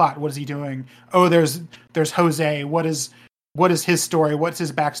has this plot, what is he doing? Oh, there's Jose, what is his story? What's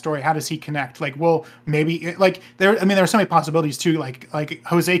his backstory? How does he connect? Like, well, maybe like there are so many possibilities too. Like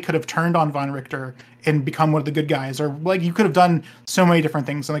Jose could have turned on Von Richter and become one of the good guys, or like you could have done so many different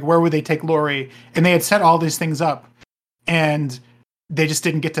things. And like, where would they take Lori? And they had set all these things up, and they just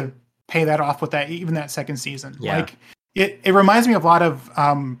didn't get to pay that off with that second season. Yeah. Like it reminds me of a lot of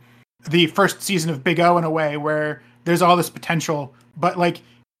the first season of Big O in a way, where there's all this potential, but like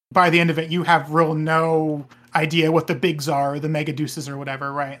by the end of it, you have no idea what the bigs are, or the mega deuces or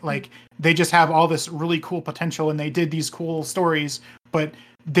whatever, right? Like they just have all this really cool potential, and they did these cool stories, but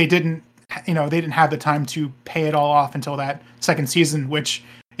they didn't have the time to pay it all off until that second season, which,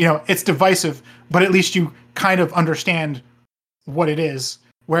 it's divisive, but at least you kind of understand what it is.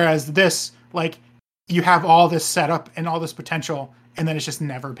 Whereas this, like, you have all this setup and all this potential, and then it's just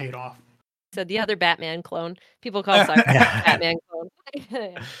never paid off. So the other Batman clone. People call Cyborg Batman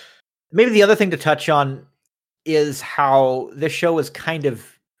clone. Maybe the other thing to touch on is how this show is kind of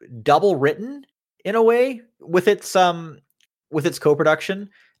double written in a way with its co-production,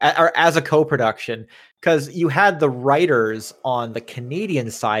 or as a co-production, because you had the writers on the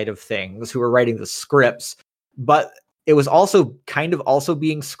Canadian side of things who were writing the scripts, but it was also kind of also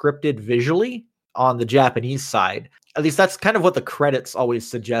being scripted visually on the Japanese side. At least that's kind of what the credits always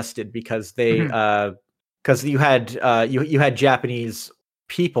suggested, because they because you had you had Japanese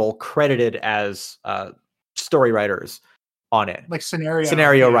people credited as story writers on it, like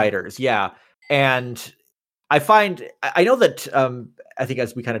scenario writers. Yeah. And I know that I think,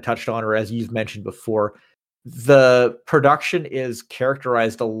 as we kind of touched on, or as you've mentioned before, the production is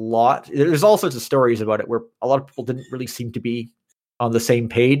characterized a lot. There's all sorts of stories about it where a lot of people didn't really seem to be on the same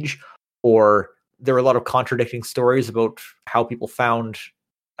page, or there were a lot of contradicting stories about how people found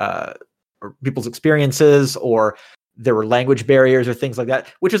or people's experiences, or there were language barriers or things like that,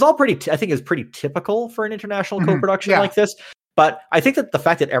 which is all I think is pretty typical for an international co-production like this. But I think that the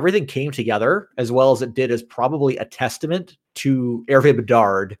fact that everything came together as well as it did is probably a testament to Hervé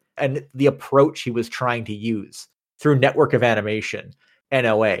Bedard and the approach he was trying to use through Network of Animation,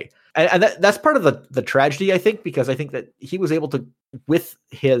 NOA. And that's part of the tragedy, I think, because I think that he was able to, with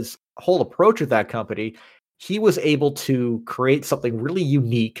his whole approach with that company, he was able to create something really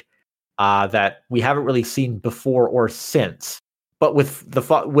unique that we haven't really seen before or since. But with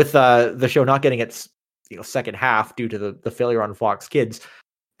the show not getting its second half due to the failure on Fox Kids,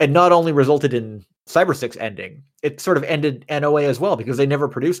 it not only resulted in Cyber 6 ending, it sort of ended NOA as well, because they never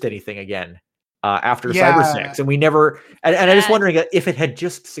produced anything again after Cyber 6. And we never, and I'm just wondering if it had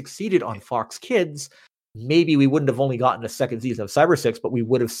just succeeded on Fox Kids, maybe we wouldn't have only gotten a second season of Cyber 6, but we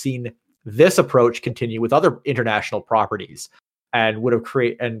would have seen this approach continue with other international properties, and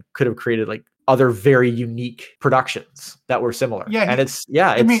could have created like other very unique productions that were similar. It's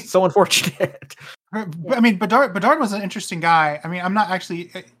so unfortunate. I mean, Bedard was an interesting guy. I mean, I'm not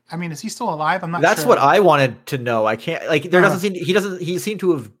actually. I mean, is he still alive? I'm not. That's sure. what I wanted to know. I can't. Like, there doesn't seem. He seemed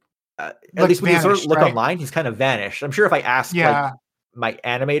to have. At least when you sort of look online, he's kind of vanished. I'm sure if I asked like my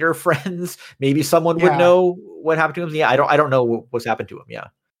animator friends, maybe someone would know what happened to him. Yeah, I don't know what's happened to him. Yeah.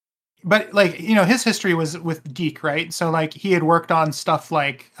 But like, his history was with Geek, right? So like he had worked on stuff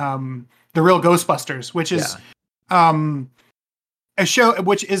like The Real Ghostbusters, which is a show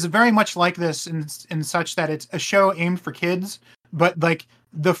which is very much like this in such that it's a show aimed for kids, but like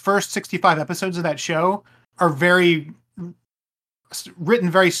the first 65 episodes of that show are written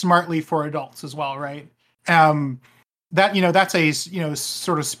very smartly for adults as well, right? That's a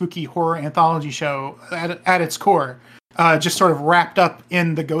sort of spooky horror anthology show at its core. Just sort of wrapped up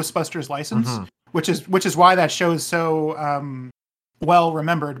in the Ghostbusters license, which is why that show is so well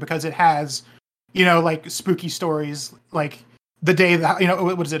remembered, because it has, like spooky stories, like the day that,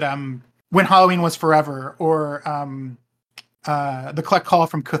 what is it? When Halloween Was Forever, or the Collect Call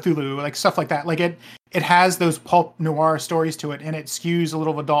from Cthulhu, like stuff like that. Like it has those pulp noir stories to it, and it skews a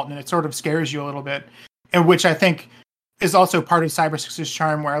little adult, and it sort of scares you a little bit, and which I think is also part of Cyber 6's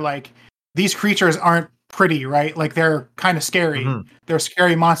charm, where like these creatures aren't pretty, right? Like they're kind of scary. They're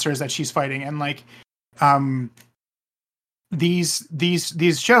scary monsters that she's fighting, and like these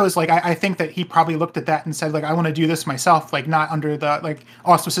shows, like I think that he probably looked at that and said, like, I want to do this myself, like not under the like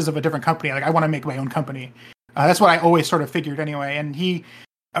auspices of a different company. Like I want to make my own company. That's what I always sort of figured anyway. And he,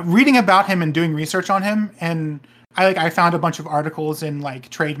 reading about him and doing research on him, and I found a bunch of articles in like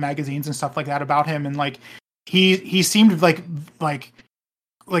trade magazines and stuff like that about him, and like he seemed like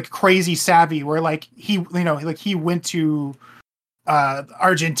crazy savvy, where like he he went to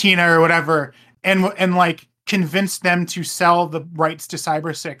Argentina or whatever, and like convinced them to sell the rights to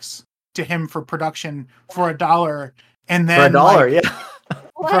Cyber 6 to him for production for $1, and then for $1, like, yeah.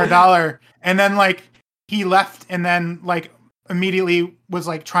 for $1, and then like he left, and then like immediately was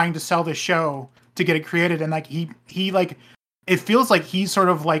like trying to sell the show to get it created, and like he like it feels like he sort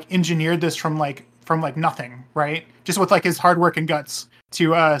of like engineered this from nothing, right? Just with like his hard work and guts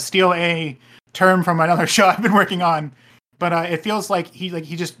to steal a term from another show I've been working on. But it feels like he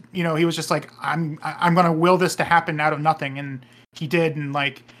just he was just like I'm gonna will this to happen out of nothing, and he did, and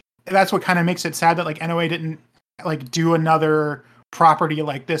like that's what kind of makes it sad that like NOA didn't like do another property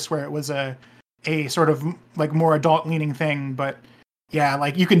like this where it was a sort of like more adult leaning thing. But yeah,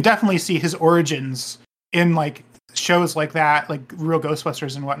 like you can definitely see his origins in like shows like that, like Real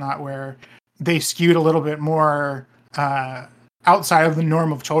Ghostbusters and whatnot, where they skewed a little bit more outside of the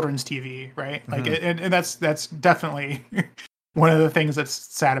norm of children's TV, right? Like, and that's definitely one of the things that's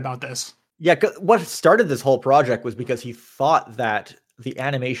sad about this. Yeah, what started this whole project was because he thought that the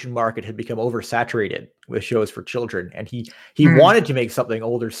animation market had become oversaturated with shows for children, and he wanted to make something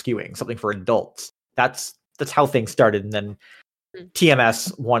older skewing, something for adults. That's how things started, and then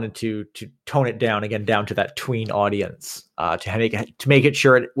TMS wanted to tone it down again, down to that tween audience, to make it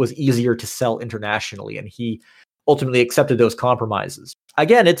sure it was easier to sell internationally, and he ultimately accepted those compromises.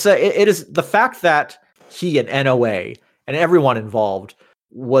 Again, it is the fact that he and NOA and everyone involved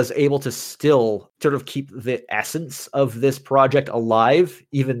was able to still sort of keep the essence of this project alive,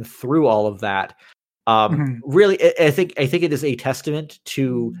 even through all of that. Really, I think it is a testament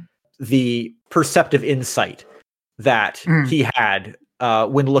to the perceptive insight that he had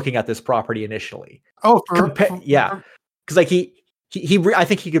when looking at this property initially. Oh, because like I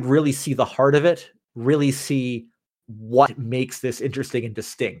think he could really see the heart of it, really see what makes this interesting and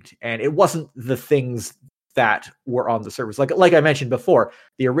distinct. And it wasn't the things that were on the surface. Like I mentioned before,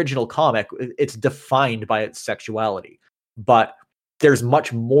 the original comic, it's defined by its sexuality, but there's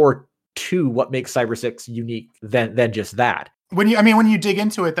much more to what makes Cyber 6 unique than just that. When you dig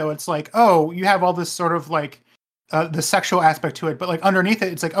into it though, it's like, oh, you have all this sort of like the sexual aspect to it, but like underneath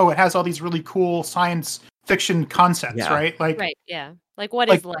it, it's like, oh, it has all these really cool science fiction concepts, right? Like, right, yeah. Like, what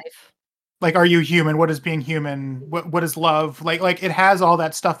is life? Like, are you human? What is being human? What is love? Like it has all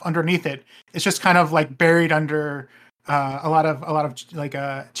that stuff underneath it. It's just kind of like buried under a lot of like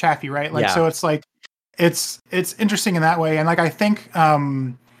chaffy, right? Like, so it's like it's interesting in that way. And like I think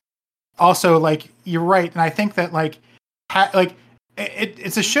also like you're right, and I think that like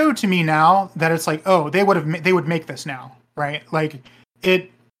it's a show to me now that it's like, oh, they would make this now, right? Like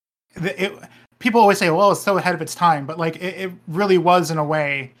it people always say, well, it's so ahead of its time, but like it really was in a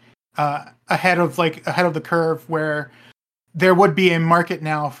way ahead of the curve, where there would be a market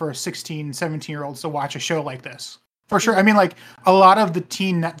now for 16, 17-year-olds to watch a show like this. For sure. I mean, like a lot of the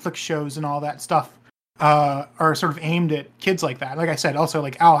teen Netflix shows and all that stuff are sort of aimed at kids like that. Like I said, also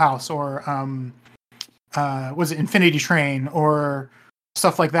like Owl House or was it Infinity Train or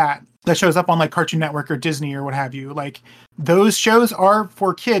stuff like that shows up on like Cartoon Network or Disney or what have you. Like those shows are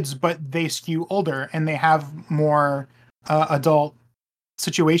for kids, but they skew older and they have more adult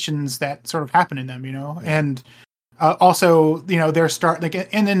situations that sort of happen in them, and also, they're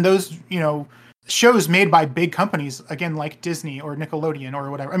and then those, shows made by big companies, again, like Disney or Nickelodeon or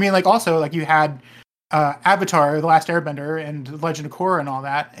whatever. I mean, like also like you had Avatar, The Last Airbender and Legend of Korra and all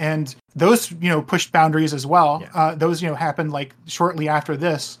that. And those, pushed boundaries as well. Yeah. Those, happened like shortly after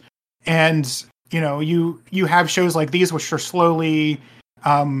this. And, you have shows like these, which are slowly,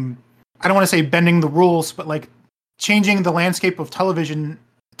 I don't want to say bending the rules, but like changing the landscape of television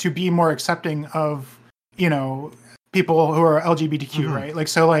to be more accepting of, people who are LGBTQ, right? Like,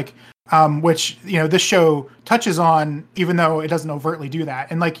 so like, which, this show touches on, even though it doesn't overtly do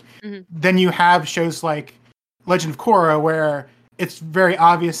that. And like, then you have shows like Legend of Korra, where it's very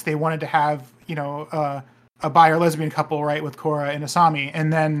obvious they wanted to have, a bi or lesbian couple, right, with Korra and Asami.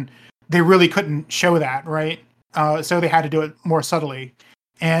 And then they really couldn't show that, right? So they had to do it more subtly.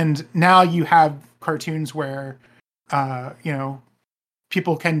 And now you have cartoons where,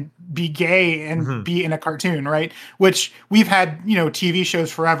 people can be gay and be in a cartoon, right? Which we've had, TV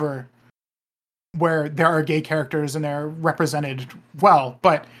shows forever where there are gay characters and they're represented well,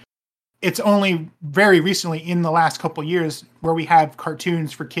 but it's only very recently in the last couple years where we have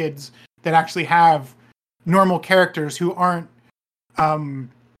cartoons for kids that actually have normal characters who aren't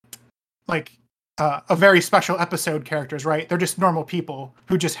a very special episode characters, right? They're just normal people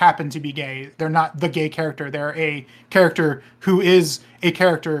who just happen to be gay. They're not the gay character. They're a character who is a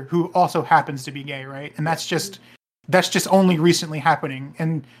character who also happens to be gay, right? And that's just only recently happening.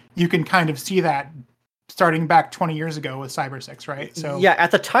 And you can kind of see that starting back 20 years ago with Cyber 6, right? So yeah,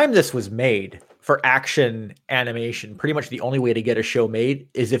 at the time this was made for action animation, pretty much the only way to get a show made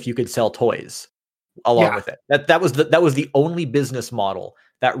is if you could sell toys along with it. That was the only business model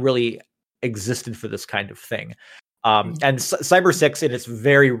that really existed for this kind of thing. And Cyber 6 in its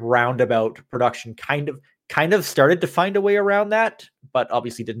very roundabout production kind of started to find a way around that, but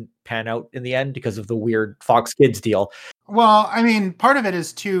obviously didn't pan out in the end because of the weird Fox Kids deal. Well, I mean, part of it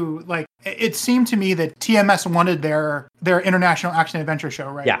is too, like, it seemed to me that TMS wanted their international action adventure show,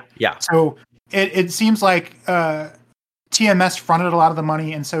 right? Yeah. So it seems like TMS fronted a lot of the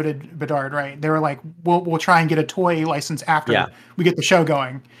money, and so did Bedard, right? They were like, we'll try and get a toy license after we get the show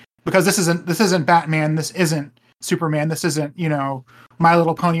going, because this isn't Batman, this isn't Superman, this isn't, My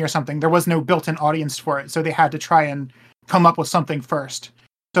Little Pony or something. There was no built-in audience for it, so they had to try and come up with something first.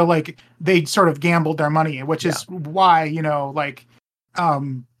 So like they sort of gambled their money, which is why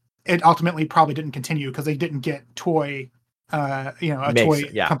it ultimately probably didn't continue, because they didn't get toy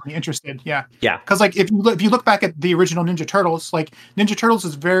company interested. Yeah. Because like if you look back at the original Ninja Turtles, like Ninja Turtles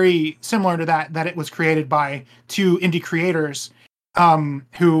is very similar to that it was created by two indie creators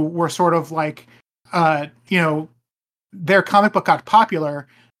who were sort of like their comic book got popular,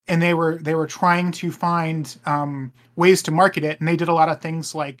 and they were trying to find ways to market it, and they did a lot of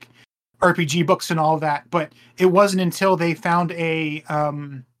things like RPG books and all of that. But it wasn't until they found a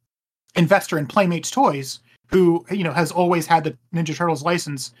investor in Playmates Toys, who has always had the Ninja Turtles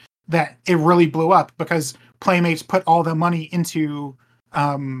license, that it really blew up, because Playmates put all the money into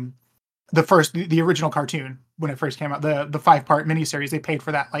the original cartoon when it first came out, the 5-part miniseries. They paid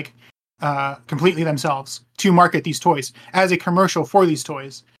for that completely themselves to market these toys as a commercial for these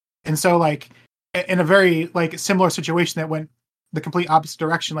toys. And so like in a very like similar situation that went the complete opposite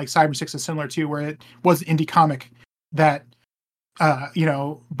direction, like Cyber 6 is similar to, where it was an indie comic that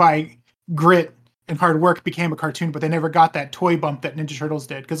by grit and hard work became a cartoon, but they never got that toy bump that Ninja Turtles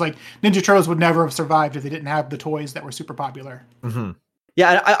did, because like Ninja Turtles would never have survived if they didn't have the toys that were super popular. Mm-hmm.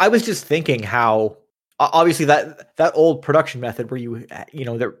 Yeah, I was just thinking how obviously that old production method where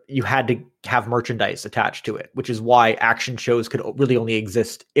you had to have merchandise attached to it, which is why action shows could really only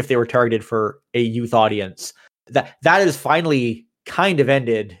exist if they were targeted for a youth audience. That is finally kind of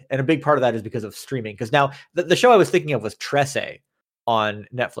ended, and a big part of that is because of streaming. Because now the show I was thinking of was Trece on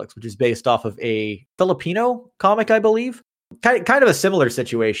Netflix, which is based off of a Filipino comic, I believe. Kind of a similar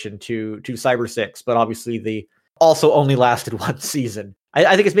situation to Cyber 6, but obviously the also only lasted one season.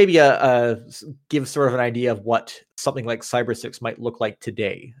 I think it's maybe give sort of an idea of what something like Cyber 6 might look like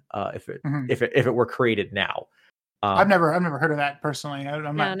today, if it were created now. I've never heard of that personally.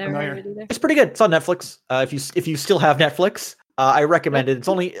 I'm not familiar. It's pretty good. It's on Netflix. If you still have Netflix, I recommend it. It's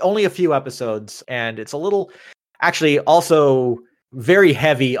only a few episodes, and it's a little, actually, also very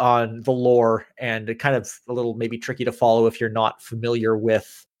heavy on the lore, and kind of a little maybe tricky to follow if you're not familiar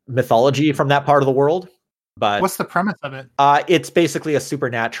with mythology from that part of the world. But what's the premise of it? It's basically a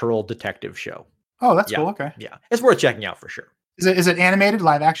supernatural detective show. Oh, that's cool. Okay. Yeah. It's worth checking out for sure. Is it animated,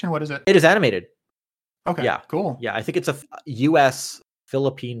 live action? What is it? It is animated. Okay. Yeah. Cool. Yeah. I think it's a US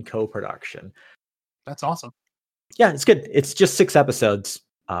Philippine co-production. That's awesome. Yeah, it's good. It's just 6 episodes.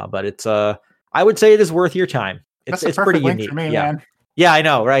 But it's I would say it is worth your time. It's pretty unique for me, man. Yeah, I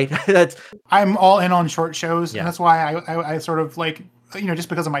know, right? I'm all in on short shows, and that's why I sort of like, just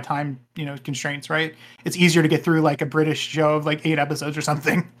because of my time, constraints, right? It's easier to get through like a British show of like 8 episodes or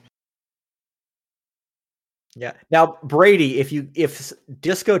something. Yeah. Now, Brady, if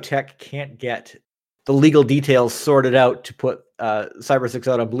Discotech can't get the legal details sorted out to put Cyber 6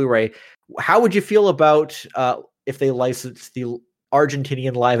 out on Blu-ray, how would you feel about if they licensed the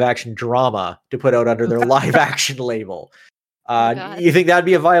Argentinian live-action drama to put out under their live-action label? You think that'd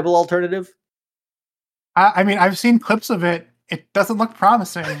be a viable alternative? I mean, I've seen clips of it. It doesn't look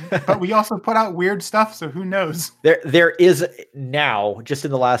promising, but we also put out weird stuff, so who knows? There is now, just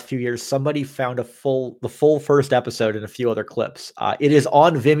in the last few years, somebody found the full first episode and a few other clips. It is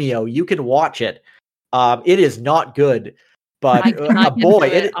on Vimeo. You can watch it. It is not good, but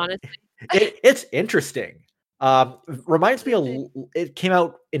it's interesting. Reminds me it came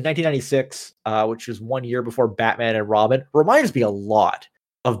out in 1996, which was 1 year before Batman and Robin. Reminds me a lot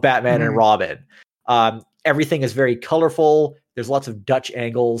of Batman and Robin. Everything is very colorful. There's lots of Dutch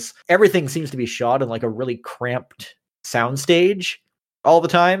angles. Everything seems to be shot in like a really cramped soundstage all the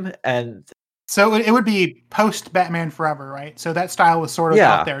time. And So it would be post Batman Forever, right? So that style was sort of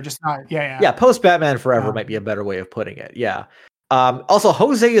Yeah. out there, just not. Yeah. Yeah, post Batman Forever might be a better way of putting it. Yeah. Also,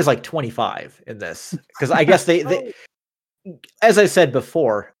 Jose is like 25 in this because I guess they, as I said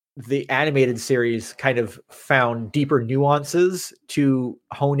before, the animated series kind of found deeper nuances to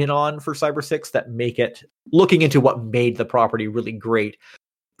hone in on for Cyber 6 that make it, looking into what made the property really great.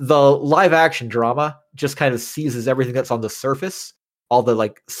 The live action drama just kind of seizes everything that's on the surface, all the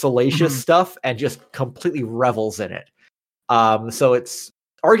like salacious stuff, and just completely revels in it. So it's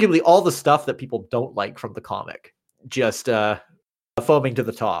arguably all the stuff that people don't like from the comic, just foaming to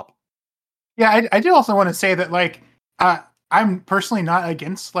the top. Yeah, I do also want to say that like I'm personally not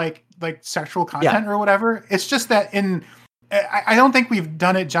against like sexual content or whatever. It's just that I don't think we've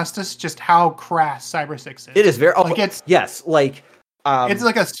done it justice just how crass Cyber 6 is. It is very like it's it's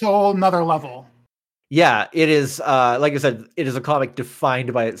like a whole another level. Yeah, it is like I said, it is a comic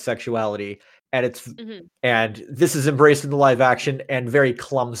defined by its sexuality, and and this is embraced in the live action and very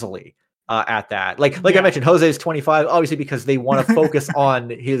clumsily at that. Like I mentioned, Jose is 25, obviously because they want to focus on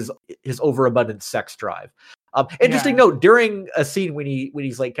his overabundant sex drive. Interesting note, during a scene when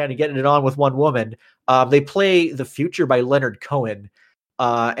he's like kind of getting it on with one woman, they play The Future by Leonard Cohen.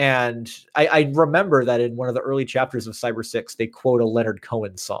 And I remember that in one of the early chapters of Cyber 6, they quote a Leonard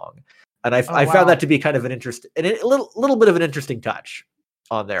Cohen song. And I found that to be kind of an a little bit of an interesting touch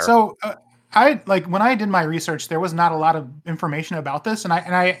on there. So I like when I did my research, there was not a lot of information about this, and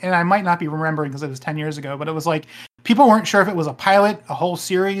I might not be remembering because it was 10 years ago, but it was like people weren't sure if it was a pilot, a whole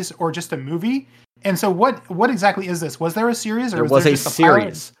series, or just a movie. And so what exactly is this? Was there a series, or there was a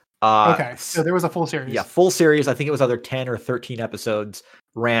series? Okay, so there was a full series. Yeah, full series. I think it was either 10 or 13 episodes.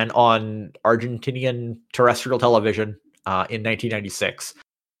 Ran on Argentinian terrestrial television in 1996.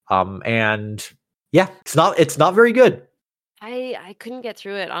 And yeah, it's not very good. I couldn't get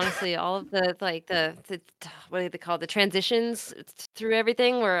through it, honestly. All of the what do they call it? The transitions through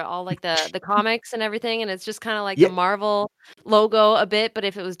everything were all like the comics and everything, and it's just kind of like the Marvel logo a bit, but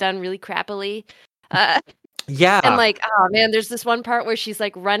if it was done really crappily. And like, oh man, there's this one part where she's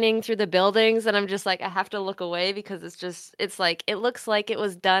like running through the buildings, and I'm just like, I have to look away because it's like it looks like it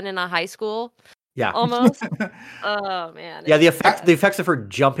was done in a high school. Yeah, almost. Oh man. Yeah, the effects of her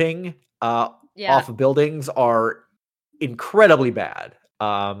jumping off of buildings are incredibly bad.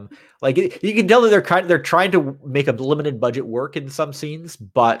 Like you can tell that they're trying to make a limited budget work in some scenes,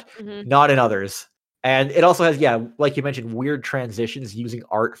 but not in others. And it also has, like you mentioned, weird transitions using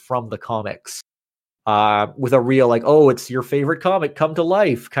art from the comics. With a real like, oh, it's your favorite comic come to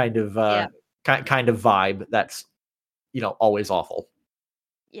life kind of kind of vibe that's always awful.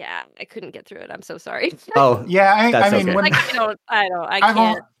 Yeah, I couldn't get through it. I'm so sorry. Oh, yeah. I mean, okay. when I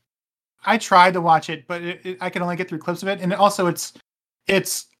can't. I tried to watch it, but I can only get through clips of it, and also it's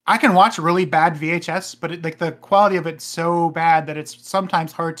I can watch really bad VHS, but like the quality of it's so bad that it's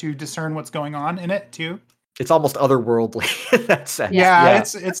sometimes hard to discern what's going on in it too. It's almost otherworldly in that sense. Yeah.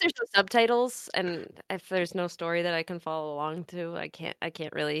 It's there's no subtitles, and if there's no story that I can follow along to, I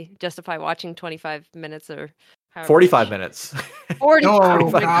can't really justify watching 25 minutes or 45 minutes.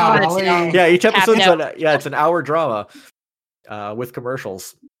 45 minutes. Yeah, each episode's it's an hour drama with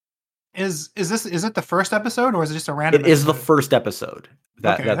commercials. Is it the first episode, or is it just a random? It is the first episode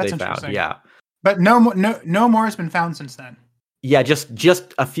that they found. Yeah, but no more has been found since then. Yeah,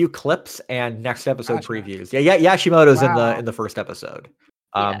 just a few clips and next episode previews. Yeah, Yashimoto's in the first episode.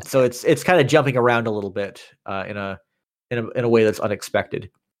 So it's kind of jumping around a little bit in a way that's unexpected.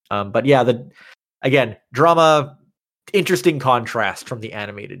 But yeah, again, drama, interesting contrast from the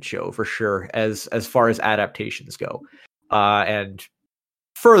animated show for sure, as far as adaptations go, and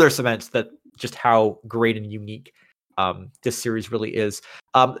further cements that just how great and unique this series really is.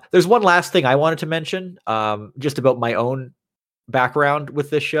 There's one last thing I wanted to mention, just about my own background with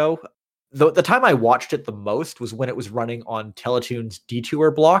this show. The time I watched it the most was when it was running on Teletoon's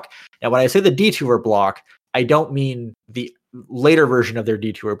Detour block. Now, when I say the Detour block, I don't mean the later version of their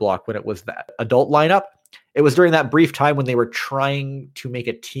Detour block when it was that adult lineup. It was during that brief time when they were trying to make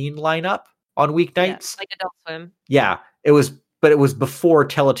a teen lineup on weeknights. Like Adult Swim. Yeah, it was, but it was before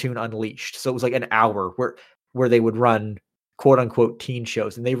Teletoon Unleashed. So it was like an hour where they would run quote unquote teen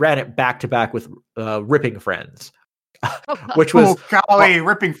shows, and they ran it back to back with Ripping Friends. Which was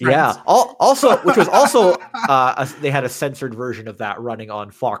Ripping Friends. Yeah. Also, which was also they had a censored version of that running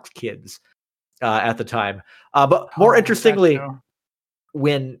on Fox Kids at the time. But more interestingly,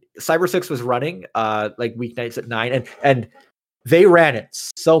 when Cyber 6 was running, like weeknights at 9, and they ran it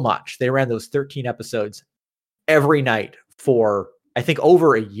so much. They ran those 13 episodes every night for I think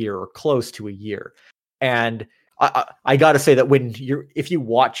over a year or close to a year. And I got to say that if you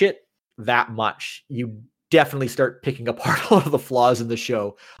watch it, that much, you definitely start picking apart a lot of the flaws in the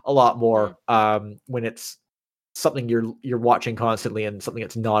show a lot more when it's something you're watching constantly and something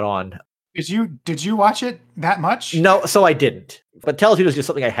that's not on. Did you watch it that much? No, so I didn't. But Teletoon is just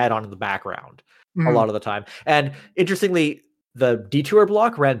something I had on in the background a lot of the time. And interestingly, the Detour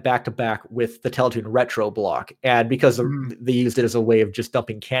block ran back to back with the Teletoon Retro block. And because they used it as a way of just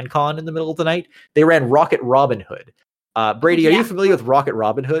dumping CanCon in the middle of the night, they ran Rocket Robin Hood. Brady, are you familiar with Rocket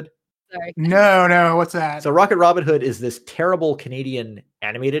Robin Hood? Sorry. No. What's that? So Rocket Robin Hood is this terrible Canadian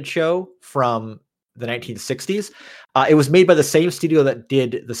animated show from the 1960s. It was made by the same studio that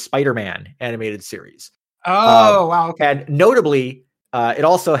did the Spider-Man animated series. Oh, wow. Okay. And notably, it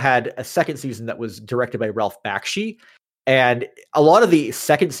also had a second season that was directed by Ralph Bakshi. And a lot of the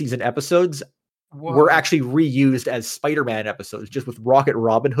second season episodes were actually reused as Spider-Man episodes, just with Rocket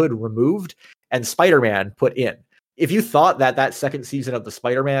Robin Hood removed and Spider-Man put in. If you thought that second season of the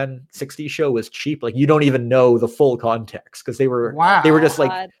Spider-Man 60s show was cheap, like you don't even know the full context, because they were just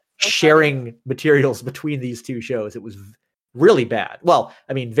like sharing materials between these two shows. It was really bad. Well,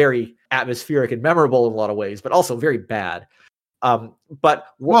 I mean, very atmospheric and memorable in a lot of ways, but also very bad. Well,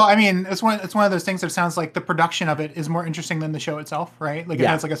 I mean, it's one of those things that sounds like the production of it is more interesting than the show itself, right? Like it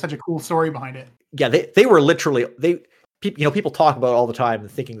has like such a cool story behind it. Yeah, they were literally people talk about all the time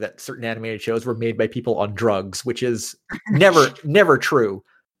thinking that certain animated shows were made by people on drugs, which is never true,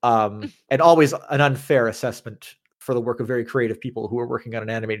 and always an unfair assessment for the work of very creative people who are working on an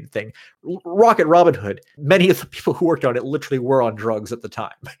animated thing. Rocket Robin Hood, many of the people who worked on it literally were on drugs at the time.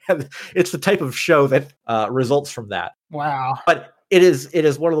 And it's the type of show that results from that. Wow. But it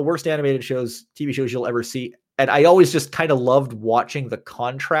is one of the worst animated TV shows you'll ever see. And I always just kind of loved watching the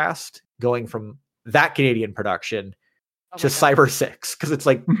contrast going from that Canadian production to Cyber 6, because it's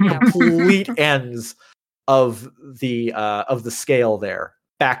like complete ends of the scale there,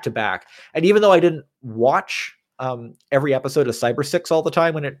 back to back. And even though I didn't watch every episode of Cyber 6 all the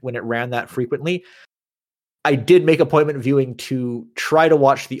time when it ran that frequently, I did make appointment viewing to try to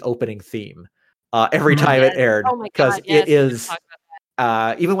watch the opening theme every time it aired, because it is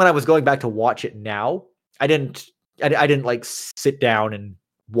even when I was going back to watch it now, I didn't like sit down and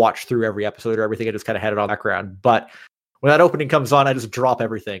watch through every episode or everything. I just kind of had it on background. But when that opening comes on, I just drop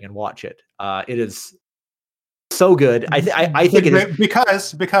everything and watch it. It is so good. I think it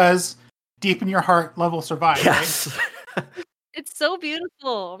is because deep in your heart, Love will survive. Yes. Right? It's so beautiful.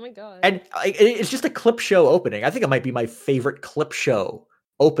 Oh my god. And it's just a clip show opening. I think it might be my favorite clip show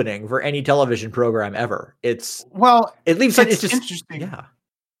opening for any television program ever. It leaves it's just interesting. Yeah.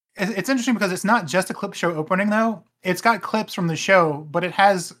 It's interesting because it's not just a clip show opening though. It's got clips from the show, but it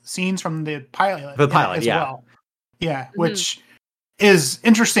has scenes from the pilot. The pilot, as well. Yeah, which is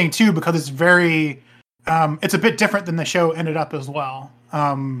interesting too, because it's very it's a bit different than the show ended up as well.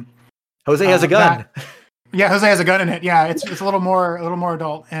 Jose has a gun. Jose has a gun in it. Yeah, it's a little more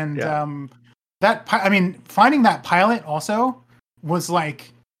adult, and finding that pilot also was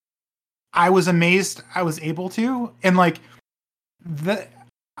like, I was amazed I was able to, and like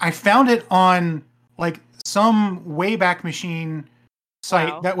I found it on like some Wayback Machine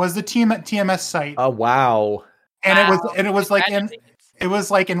site that was the TMS site. Oh wow! And it was like in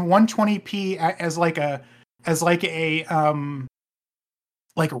 120p as like a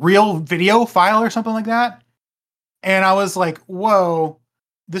like real video file or something like that. And I was like, whoa,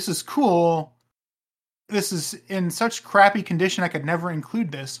 this is cool. This is in such crappy condition I could never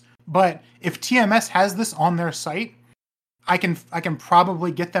include this. But if TMS has this on their site, I can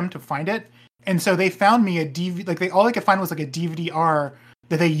probably get them to find it. And so they found me a DVD, like all they could find was like a DVD-R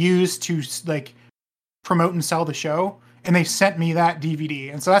that they used to like promote and sell the show. And they sent me that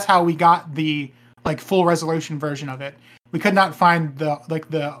DVD. And so that's how we got the like full resolution version of it. We could not find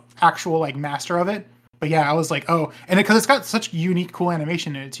the actual like master of it. But yeah, I was like, oh, and because it's got such unique, cool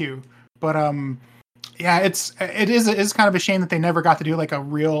animation in it too. But yeah, it is kind of a shame that they never got to do like a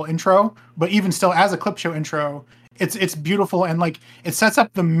real intro. But even still, as a clip show intro, it's beautiful, and like it sets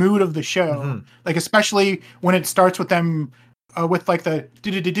up the mood of the show. Like especially when it starts with them with like the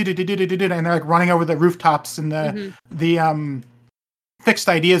and they're like running over the rooftops, and the fixed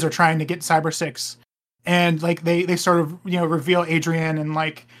ideas are trying to get Cyber 6, and like they sort of reveal Adrian, and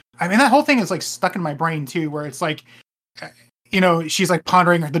like I mean that whole thing is like stuck in my brain too, where it's like she's like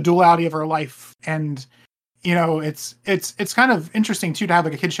pondering the duality of her life, and it's kind of interesting too to have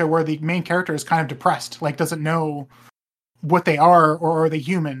like a kid show where the main character is kind of depressed, like doesn't know what they are, or are they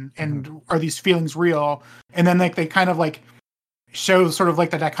human, and are these feelings real, and then like they kind of like show sort of like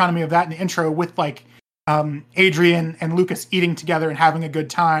the dichotomy of that in the intro with like Adrian and Lucas eating together and having a good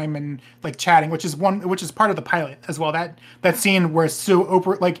time and like chatting, which is part of the pilot as well. That scene where it's so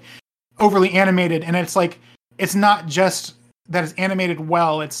overly animated, and it's like it's not just that it's animated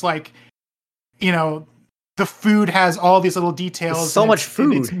well. It's like, you know, the food has all these little details. There's so much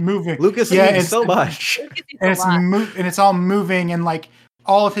food. It's moving. Lucas eats so much. And it's all moving, and like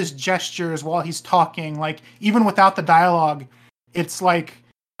all of his gestures while he's talking, like even without the dialogue, it's like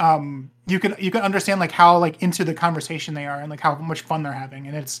you can understand like how like into the conversation they are and like how much fun they're having,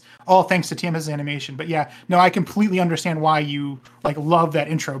 and it's all thanks to TMS's animation. But yeah, no, I completely understand why you like love that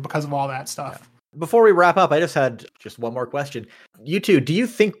intro because of all that stuff. Yeah. Before we wrap up, I just had one more question. You two, do you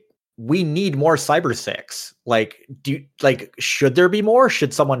think we need more Cyber 6? Like, should there be more?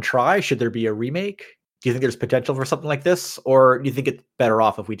 Should someone try? Should there be a remake? Do you think there's potential for something like this, or do you think it's better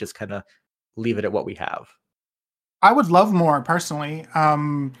off if we just kind of leave it at what we have? I would love more personally.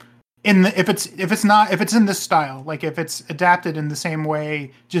 If it's in this style, like if it's adapted in the same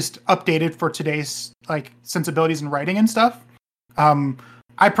way, just updated for today's like sensibilities and writing and stuff.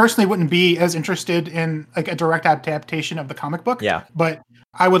 I personally wouldn't be as interested in like a direct adaptation of the comic book. Yeah. But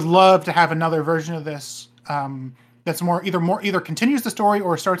I would love to have another version of this that's either continues the story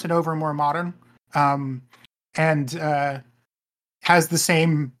or starts it over more modern, and has the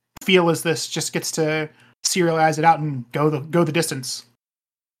same feel as this. Just gets to serialize it out and go the distance.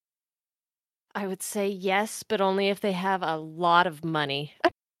 I would say yes, but only if they have a lot of money.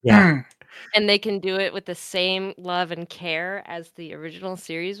 Yeah. And they can do it with the same love and care as the original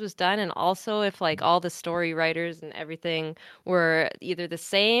series was done. And also if like all the story writers and everything were either the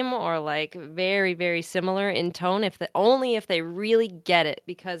same or like very, very similar in tone, only if they really get it.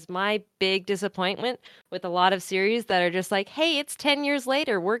 Because my big disappointment with a lot of series that are just like, hey, it's 10 years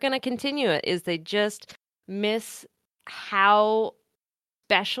later, we're going to continue it, is they just miss how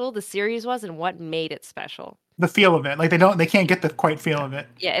special the series was and what made it special. The feel of it, like they can't get the quite feel of it.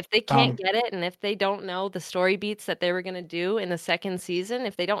 Yeah, if they can't get it, and if they don't know the story beats that they were going to do in the second season,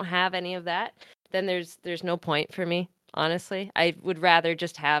 if they don't have any of that, then there's no point for me. Honestly, I would rather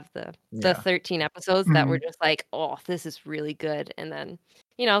just have the 13 episodes that were just like, oh, this is really good, and then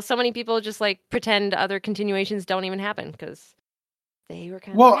so many people just like pretend other continuations don't even happen because they were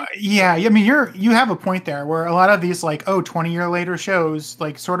kind of yeah. I mean, you have a point there where a lot of these like 20-year later shows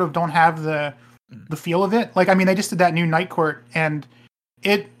like sort of don't have the feel of it. Like, I mean, they just did that new Night Court, and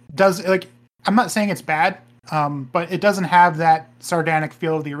it does, like, I'm not saying it's bad, but it doesn't have that sardonic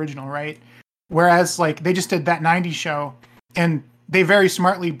feel of the original, right? Whereas, like, they just did that 90s show, and they very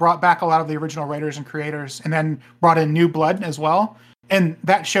smartly brought back a lot of the original writers and creators, and then brought in new blood as well. And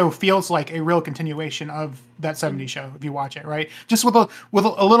that show feels like a real continuation of that 70s show if you watch it, right? Just with a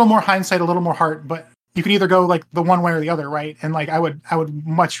little more hindsight, a little more heart, but you can either go like the one way or the other, right? And like I would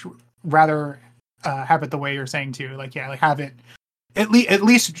much rather have it the way you're saying too. Like, yeah, like have it at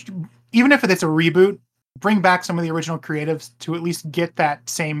least, even if it's a reboot, bring back some of the original creatives to at least get that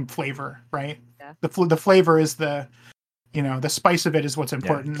same flavor, right? Yeah. The flavor is the spice of it is what's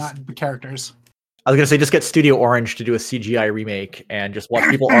important, not the characters. I was going to say, just get Studio Orange to do a CGI remake and just watch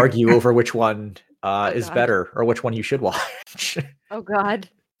people argue over which one is better or which one you should watch. Oh, God.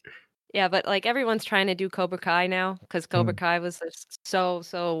 Yeah, but like everyone's trying to do Cobra Kai now because Cobra Kai was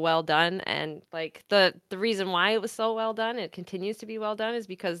so well done, and like the reason why it was so well done, it continues to be well done, is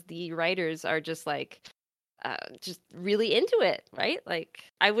because the writers are just like just really into it, right? Like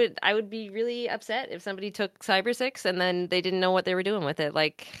I would be really upset if somebody took Cyber 6 and then they didn't know what they were doing with it,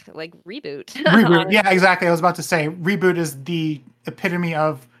 like reboot. Reboot, yeah, exactly. I was about to say reboot is the epitome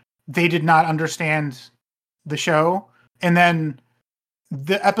of they did not understand the show, and then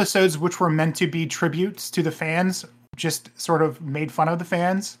the episodes which were meant to be tributes to the fans just sort of made fun of the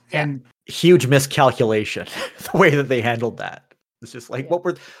fans. Yeah. And huge miscalculation the way that they handled that. It's just like how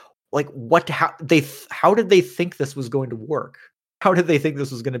did they think this was going to work? How did they think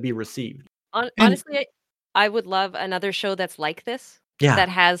this was going to be received? Honestly, I would love another show that's like this. Yeah. That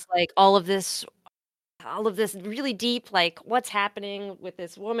has like all of this really deep, like what's happening with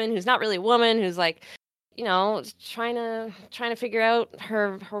this woman who's not really a woman, who's like, trying to figure out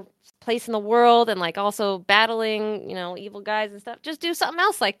her place in the world, and like also battling, evil guys and stuff. Just do something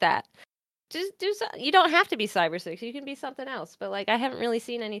else like that. Just do something. You don't have to be Cyber 6. You can be something else. But like, I haven't really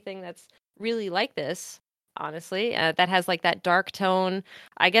seen anything that's really like this, honestly. That has like that dark tone.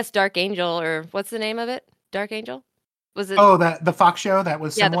 I guess Dark Angel, or what's the name of it? Dark Angel? Was it? Oh, the Fox show that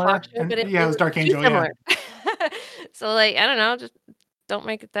was similar. The Fox show, but it was Dark Angel. Yeah. So like, I don't know. Just don't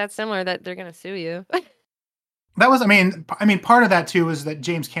make it that similar that they're gonna sue you. That was, I mean, part of that too is that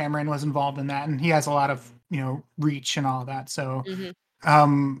James Cameron was involved in that, and he has a lot of reach and all that. So,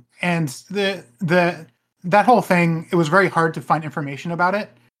 and that whole thing, it was very hard to find information about it,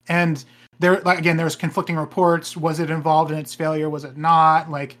 and there was conflicting reports. Was it involved in its failure? Was it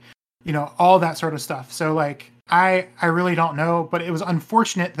not? Like, all that sort of stuff. So like I really don't know, but it was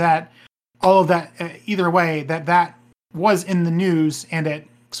unfortunate that all of that either way that was in the news and it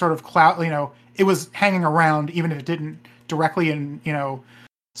sort of it was hanging around even if it didn't directly and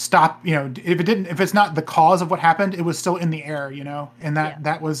stop, if it's not the cause of what happened, it was still in the air, and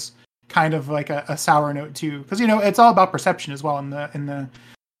that was kind of like a sour note too, because it's all about perception as well in the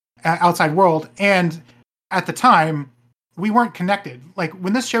outside world. And at the time we weren't connected. Like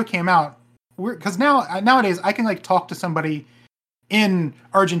when this show came out, because nowadays I can like talk to somebody in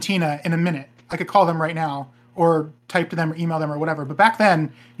Argentina in a minute. I could call them right now or type to them or email them or whatever. But back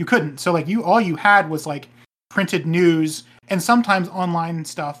then you couldn't. So like all you had was like printed news and sometimes online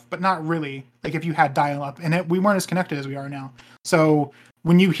stuff, but not really. Like if you had dial up, and we weren't as connected as we are now. So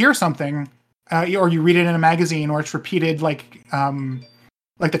when you hear something or you read it in a magazine or it's repeated like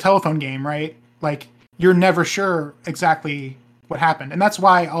the telephone game, right? Like you're never sure exactly what happened. And that's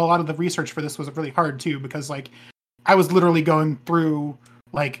why a lot of the research for this was really hard too, because like I was literally going through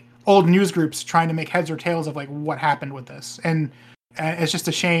like old news groups trying to make heads or tails of like what happened with this. And it's just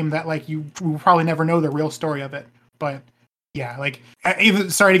a shame that like you will probably never know the real story of it. But yeah, like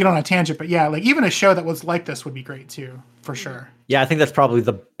even sorry to get on a tangent, but yeah, like even a show that was like this would be great too, for sure. Yeah, I think that's probably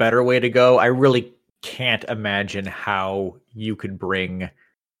the better way to go. I really can't imagine how you could bring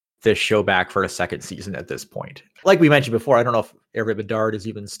this show back for a second season at this point. Like we mentioned before, I don't know if Hervé Bedard is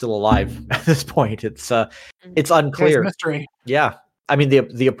even still alive at this point. It's unclear. It's mystery. Yeah. I mean,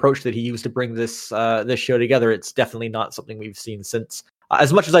 the approach that he used to bring this show together, it's definitely not something we've seen since.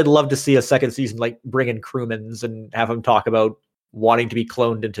 As much as I'd love to see a second season, like bring in Crewmans and have him talk about wanting to be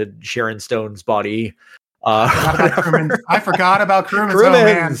cloned into Sharon Stone's body. I forgot about Crewmans. Oh,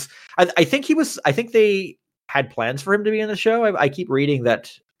 man. I think they had plans for him to be in the show. I keep reading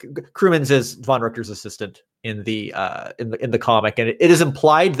that Crewmans is Von Richter's assistant in the comic, and it is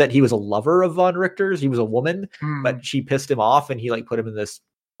implied that he was a lover of Von Richter's. He was a woman, but she pissed him off, and he like put him in this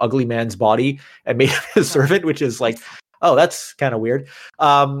ugly man's body and made him his servant, which is like, oh, that's kind of weird.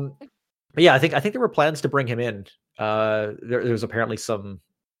 But yeah, I think there were plans to bring him in. There was apparently some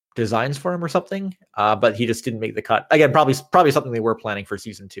designs for him or something, but he just didn't make the cut. Again, probably something they were planning for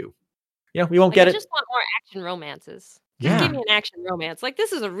season 2. We won't get it. I just want more action romances. Yeah. Just give me an action romance. Like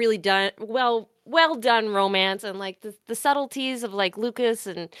this is a really well done romance, and like the subtleties of like Lucas,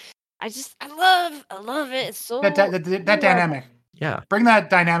 and I love it. It's so that dynamic. Yeah, bring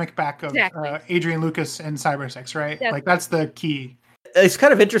that dynamic back of exactly. Adrian Lucas and Cybersex, right? Definitely. Like that's the key. It's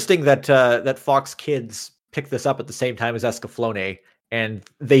kind of interesting that Fox Kids picked this up at the same time as Escaflowne, and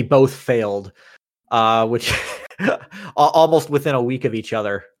they both failed, which almost within a week of each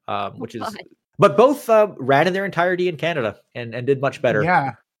other, which is. But both ran in their entirety in Canada and did much better.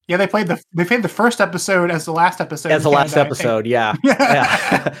 Yeah. They played the first episode as the last episode. Yeah.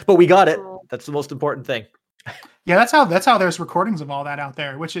 But we got it. That's the most important thing. Yeah, that's how there's recordings of all that out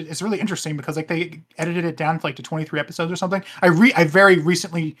there, which is really interesting because like they edited it down to 23 episodes or something. I very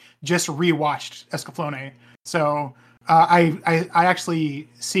recently just rewatched Escaflowne, so I actually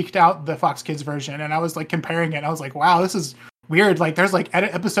seeked out the Fox Kids version and I was like comparing it. And I was like, wow, this is weird. Like there's like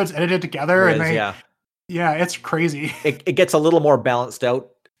episodes edited together, it's crazy. It gets a little more balanced out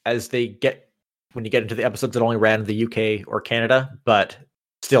as when you get into the episodes that only ran in the UK or Canada, but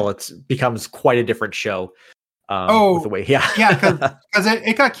still it becomes quite a different show. With the way, because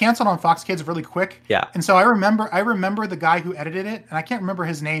it got canceled on Fox Kids really quick. Yeah, and so I remember the guy who edited it, and I can't remember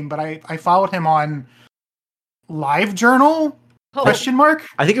his name, but I followed him on LiveJournal. Question mark?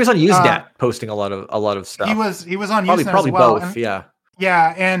 I think he was on Usenet posting a lot of stuff. He was on Usenet probably as well. Both, and,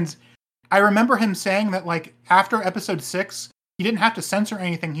 yeah, and I remember him saying that like after episode 6, he didn't have to censor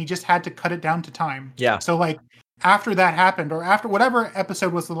anything. He just had to cut it down to time. Yeah. So like after that happened, or after whatever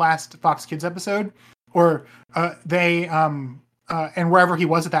episode was the last Fox Kids episode, or and wherever he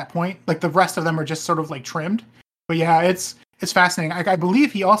was at that point, like the rest of them are just sort of like trimmed. But yeah, it's fascinating. I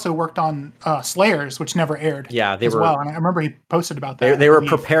believe he also worked on Slayers, which never aired. Yeah, they were. Well, and I remember he posted about that. They were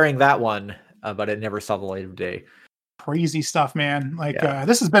preparing that one, but it never saw the light of day. Crazy stuff, man. Like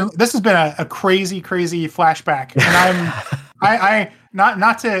this has been a crazy flashback, and I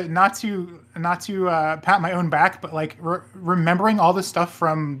not to pat my own back, but like remembering all this stuff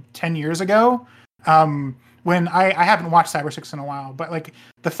from 10 years ago. When I haven't watched Cyber6 in a while, but like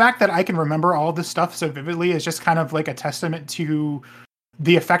the fact that I can remember all this stuff so vividly is just kind of like a testament to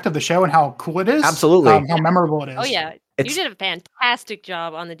the effect of the show and how cool it is. Absolutely. How memorable it is. Oh yeah. You did a fantastic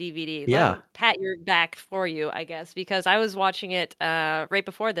job on the DVD. Yeah. Pat your back for you, I guess, because I was watching it right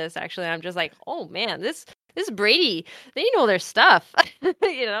before this. Actually, I'm just like, oh man, this Brady, they know their stuff.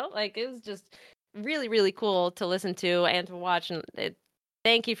 Like it was just really, really cool to listen to and to watch, and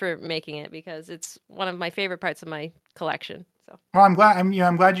thank you for making it because it's one of my favorite parts of my collection. So. Well, I'm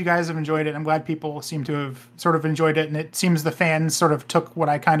glad you guys have enjoyed it. I'm glad people seem to have sort of enjoyed it, and it seems the fans sort of took what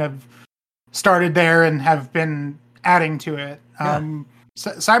I kind of started there and have been adding to it. Yeah.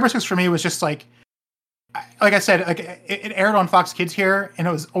 Cyber 6 for me was just like I said, like it aired on Fox Kids here, and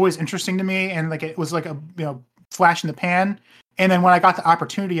it was always interesting to me, and like it was like a flash in the pan. And then when I got the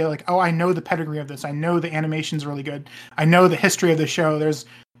opportunity, like, oh, I know the pedigree of this. I know the animation's really good. I know the history of the show. There's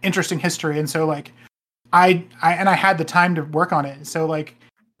interesting history, and so like I had the time to work on it. So like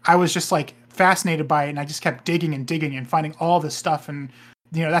I was just like fascinated by it, and I just kept digging and finding all this stuff, and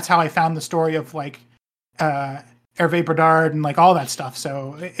that's how I found the story of like Hervé Berdard and like all that stuff.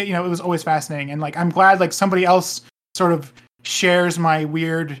 So it was always fascinating, and like I'm glad like somebody else sort of shares my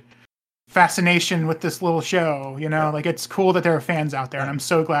weird fascination with this little show. Like it's cool that there are fans out there, and I'm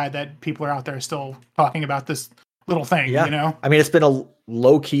so glad that people are out there still talking about this little thing. Yeah. I mean, it's been a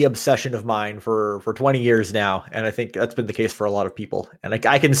low-key obsession of mine for 20 years now, and I think that's been the case for a lot of people, and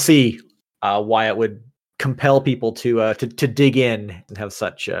I can see why it would compel people to dig in and have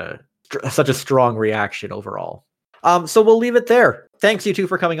such a strong reaction overall. So we'll leave it there. Thanks you two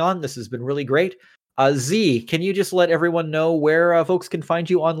for coming on. This has been really great. Z, can you just let everyone know where folks can find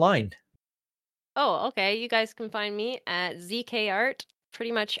you online? Oh, okay. You guys can find me at ZKArt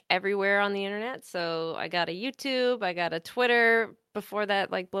pretty much everywhere on the internet. So I got a YouTube, I got a Twitter. Before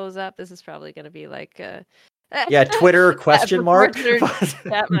that like blows up, this is probably going to be like Twitter question mark. I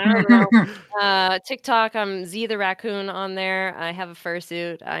don't know. TikTok, I'm Z the Raccoon on there. I have a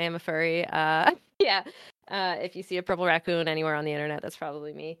fursuit. I am a furry. If you see a purple raccoon anywhere on the internet, that's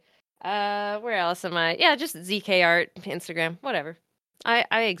probably me. Where else am I? Yeah, just ZKArt, Instagram, whatever.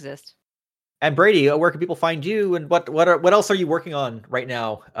 I exist. And Brady, where can people find you, and what else are you working on right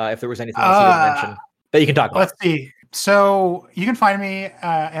now? If there was anything else you didn't mention that you can talk about. Let's see. So you can find me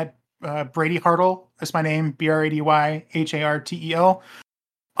at Brady Hartel. That's my name, BradyHartel.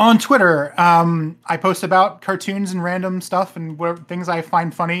 On Twitter, I post about cartoons and random stuff and things I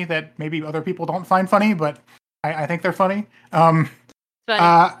find funny that maybe other people don't find funny, but I think they're funny. I'm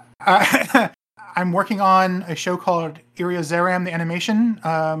working on a show called Iria Zeram, the animation,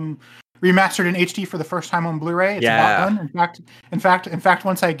 remastered in HD for the first time on Blu-ray. It's about done. In fact,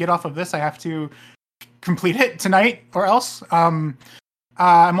 once I get off of this, I have to complete it tonight or else. I'm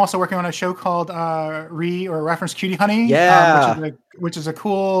also working on a show called Reference Cutie Honey, which is a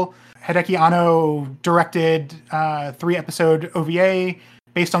cool Hideki Anno directed 3-episode OVA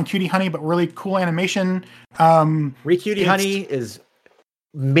based on Cutie Honey, but really cool animation. Cutie Honey is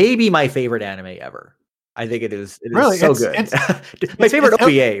maybe my favorite anime ever. I think it is. It really, is so good. My favorite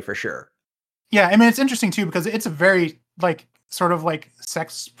OVA for sure. Yeah, I mean it's interesting too because it's a very like sort of like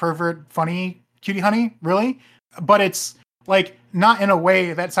sex pervert funny Cutie Honey, really, but it's like not in a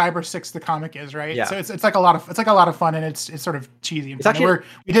way that Cyber 6 the comic is, right? Yeah. So it's like a lot of fun, and it's sort of cheesy. It's actually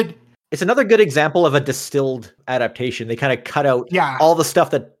it's another good example of a distilled adaptation. They kind of cut out all the stuff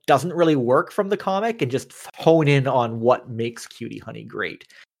that doesn't really work from the comic and just hone in on what makes Cutie Honey great.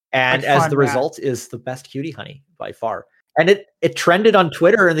 And as the result is the best Cutie Honey by far. And it trended on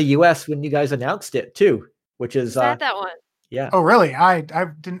Twitter in the US when you guys announced it too, which is that one. Yeah. Oh, really? I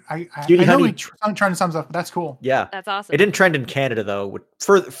didn't. I know we trended some stuff. That's cool. Yeah, that's awesome. It didn't trend in Canada though,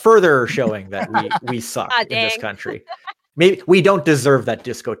 further showing that we suck in this country. Maybe we don't deserve that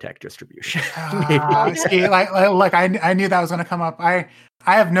discotheque distribution. See, like I knew that was going to come up. I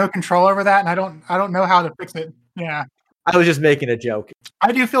have no control over that, and I don't know how to fix it. Yeah. I was just making a joke.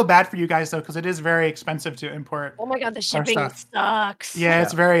 I do feel bad for you guys though, because it is very expensive to import. Oh my god, the shipping sucks. Yeah,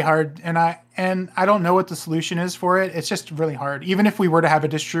 it's very hard, and I don't know what the solution is for it. It's just really hard. Even if we were to have a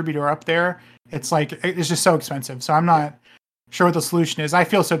distributor up there, it's like it's just so expensive. So I'm not sure what the solution is. I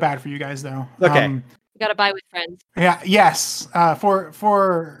feel so bad for you guys though. Okay, you gotta buy with friends. Yeah. Yes. For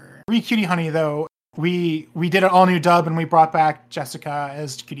Cutie Honey though, we did an all new dub, and we brought back Jessica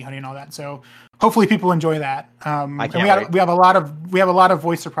as Cutie Honey and all that. So hopefully people enjoy that. We have a lot of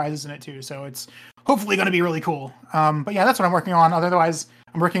voice surprises in it too, so it's hopefully going to be really cool. But yeah, that's what I'm working on. Otherwise,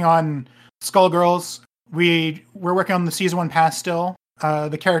 I'm working on Skullgirls. We're working on the season 1 pass still.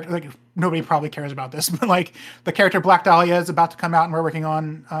 The character, like nobody probably cares about this, but like the character Black Dahlia is about to come out, and we're working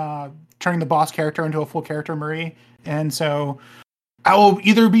on turning the boss character into a full character, Marie. And so I will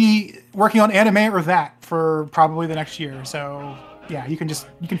either be working on anime or that for probably the next year. So yeah, you can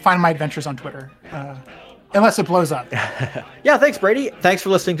find my adventures on Twitter, unless it blows up. Yeah, thanks, Brady. Thanks for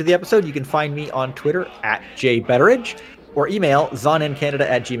listening to the episode. You can find me on Twitter at jbetteridge or email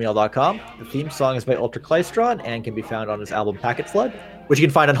zonandcanada@gmail.com. The theme song is by Ultraklystron and can be found on his album Packet Flood, which you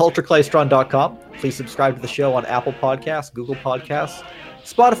can find on ultraklystron.com. Please subscribe to the show on Apple Podcasts, Google Podcasts,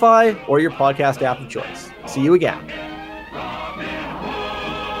 Spotify, or your podcast app of choice. See you again.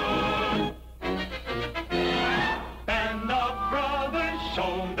 Band of brothers,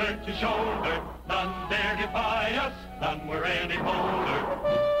 shoulder to shoulder, none dare defy us, none were any bolder.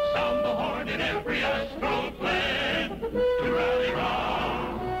 Sound the horn in every Astro clan to rally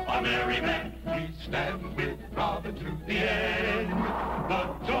round our merry men. We stand with brother to the end,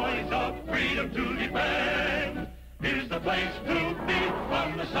 the joys of freedom to defend. Here's the place to be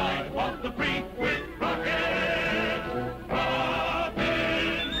on the side of the free with rocket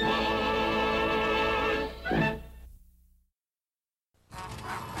Robin Hood.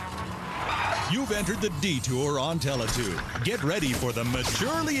 You've entered the detour on Teletoon. Get ready for the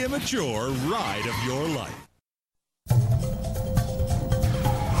maturely immature ride of your life.